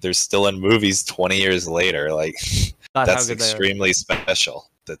they're still in movies 20 years later. Like that's extremely special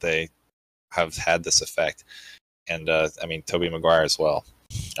that they have had this effect. And I mean, Tobey Maguire as well.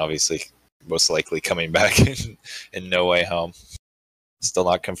 Obviously, most likely coming back in No Way Home. Still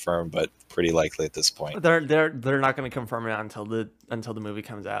not confirmed, but pretty likely at this point. They're not going to confirm it until the movie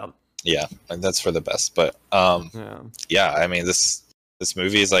comes out. Yeah, and that's for the best. But yeah, I mean this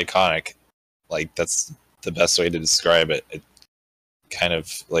movie is iconic. Like that's the best way to describe it. It kind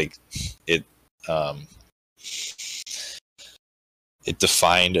of like it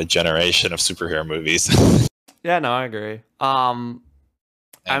defined a generation of superhero movies. Yeah, no, I agree. I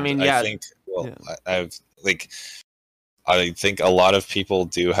mean, yeah. I think I think a lot of people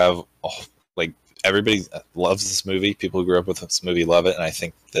do have like everybody loves this movie. People who grew up with this movie love it, and I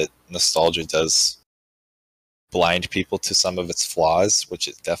think that nostalgia does blind people to some of its flaws, which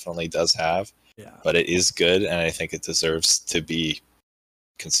it definitely does have. Yeah. But it is good, and I think it deserves to be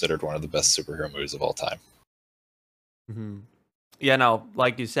considered one of the best superhero movies of all time. Mm-hmm. Yeah, no,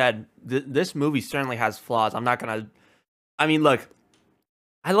 like you said, this movie certainly has flaws. I'm not gonna. I mean, look,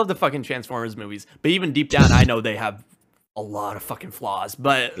 I love the fucking Transformers movies, but even deep down, I know they have a lot of fucking flaws.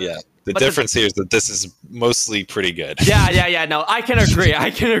 But yeah, the difference here is that this is mostly pretty good. Yeah. No, I can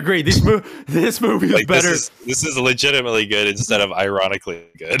agree. This movie is like, better. This is legitimately good instead of ironically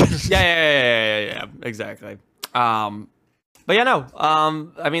good. Yeah. Exactly. But yeah, no.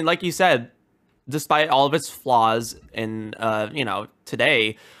 I mean, like you said, despite all of its flaws in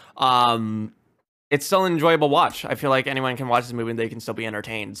today, it's still an enjoyable watch. I feel like anyone can watch this movie and they can still be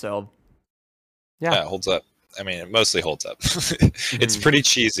entertained. So yeah, it holds up. I mean, it mostly holds up. It's pretty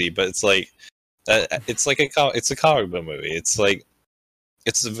cheesy, but it's like it's a comic book movie. It's like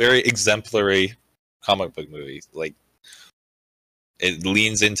it's a very exemplary comic book movie. Like it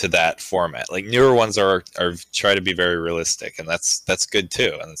leans into that format. Like newer ones are try to be very realistic, and that's good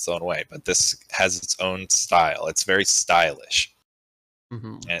too in its own way. But this has its own style. It's very stylish,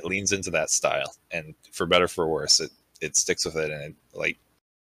 and it leans into that style. And for better for worse, it sticks with it, and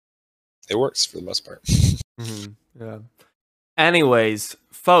it works for the most part. Yeah. Anyways,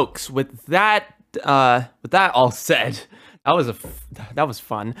 folks, with that all said, That was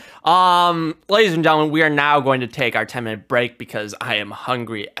fun. Ladies and gentlemen, we are now going to take our 10-minute break because I am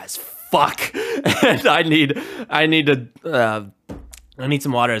hungry as fuck, and I need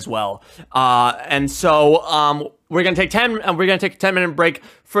some water as well. And so we're gonna take a 10-minute break.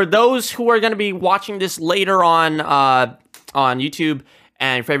 For those who are gonna be watching this later on YouTube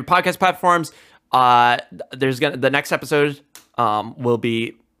and your favorite podcast platforms, the next episode will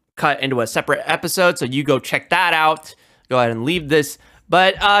be cut into a separate episode, so you go check that out. Go ahead and leave this.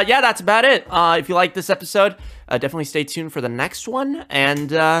 But yeah, that's about it. If you like this episode, definitely stay tuned for the next one.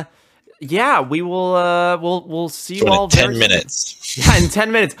 And yeah, we will we'll see you all in 10 minutes. Yeah, in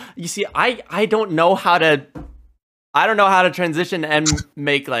 10 minutes. You see, I don't know how to transition and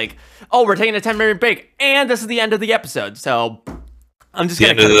make like, oh, we're taking a 10-minute break, and this is the end of the episode. So I'm just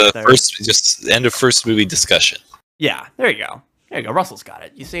gonna cut it there. End of first movie discussion. Yeah, there you go. There you go. Russell's got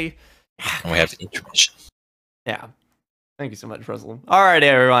it. You see? And we have intermission. Yeah. Thank you so much, Russell. All right,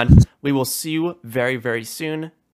 everyone. We will see you very, very soon.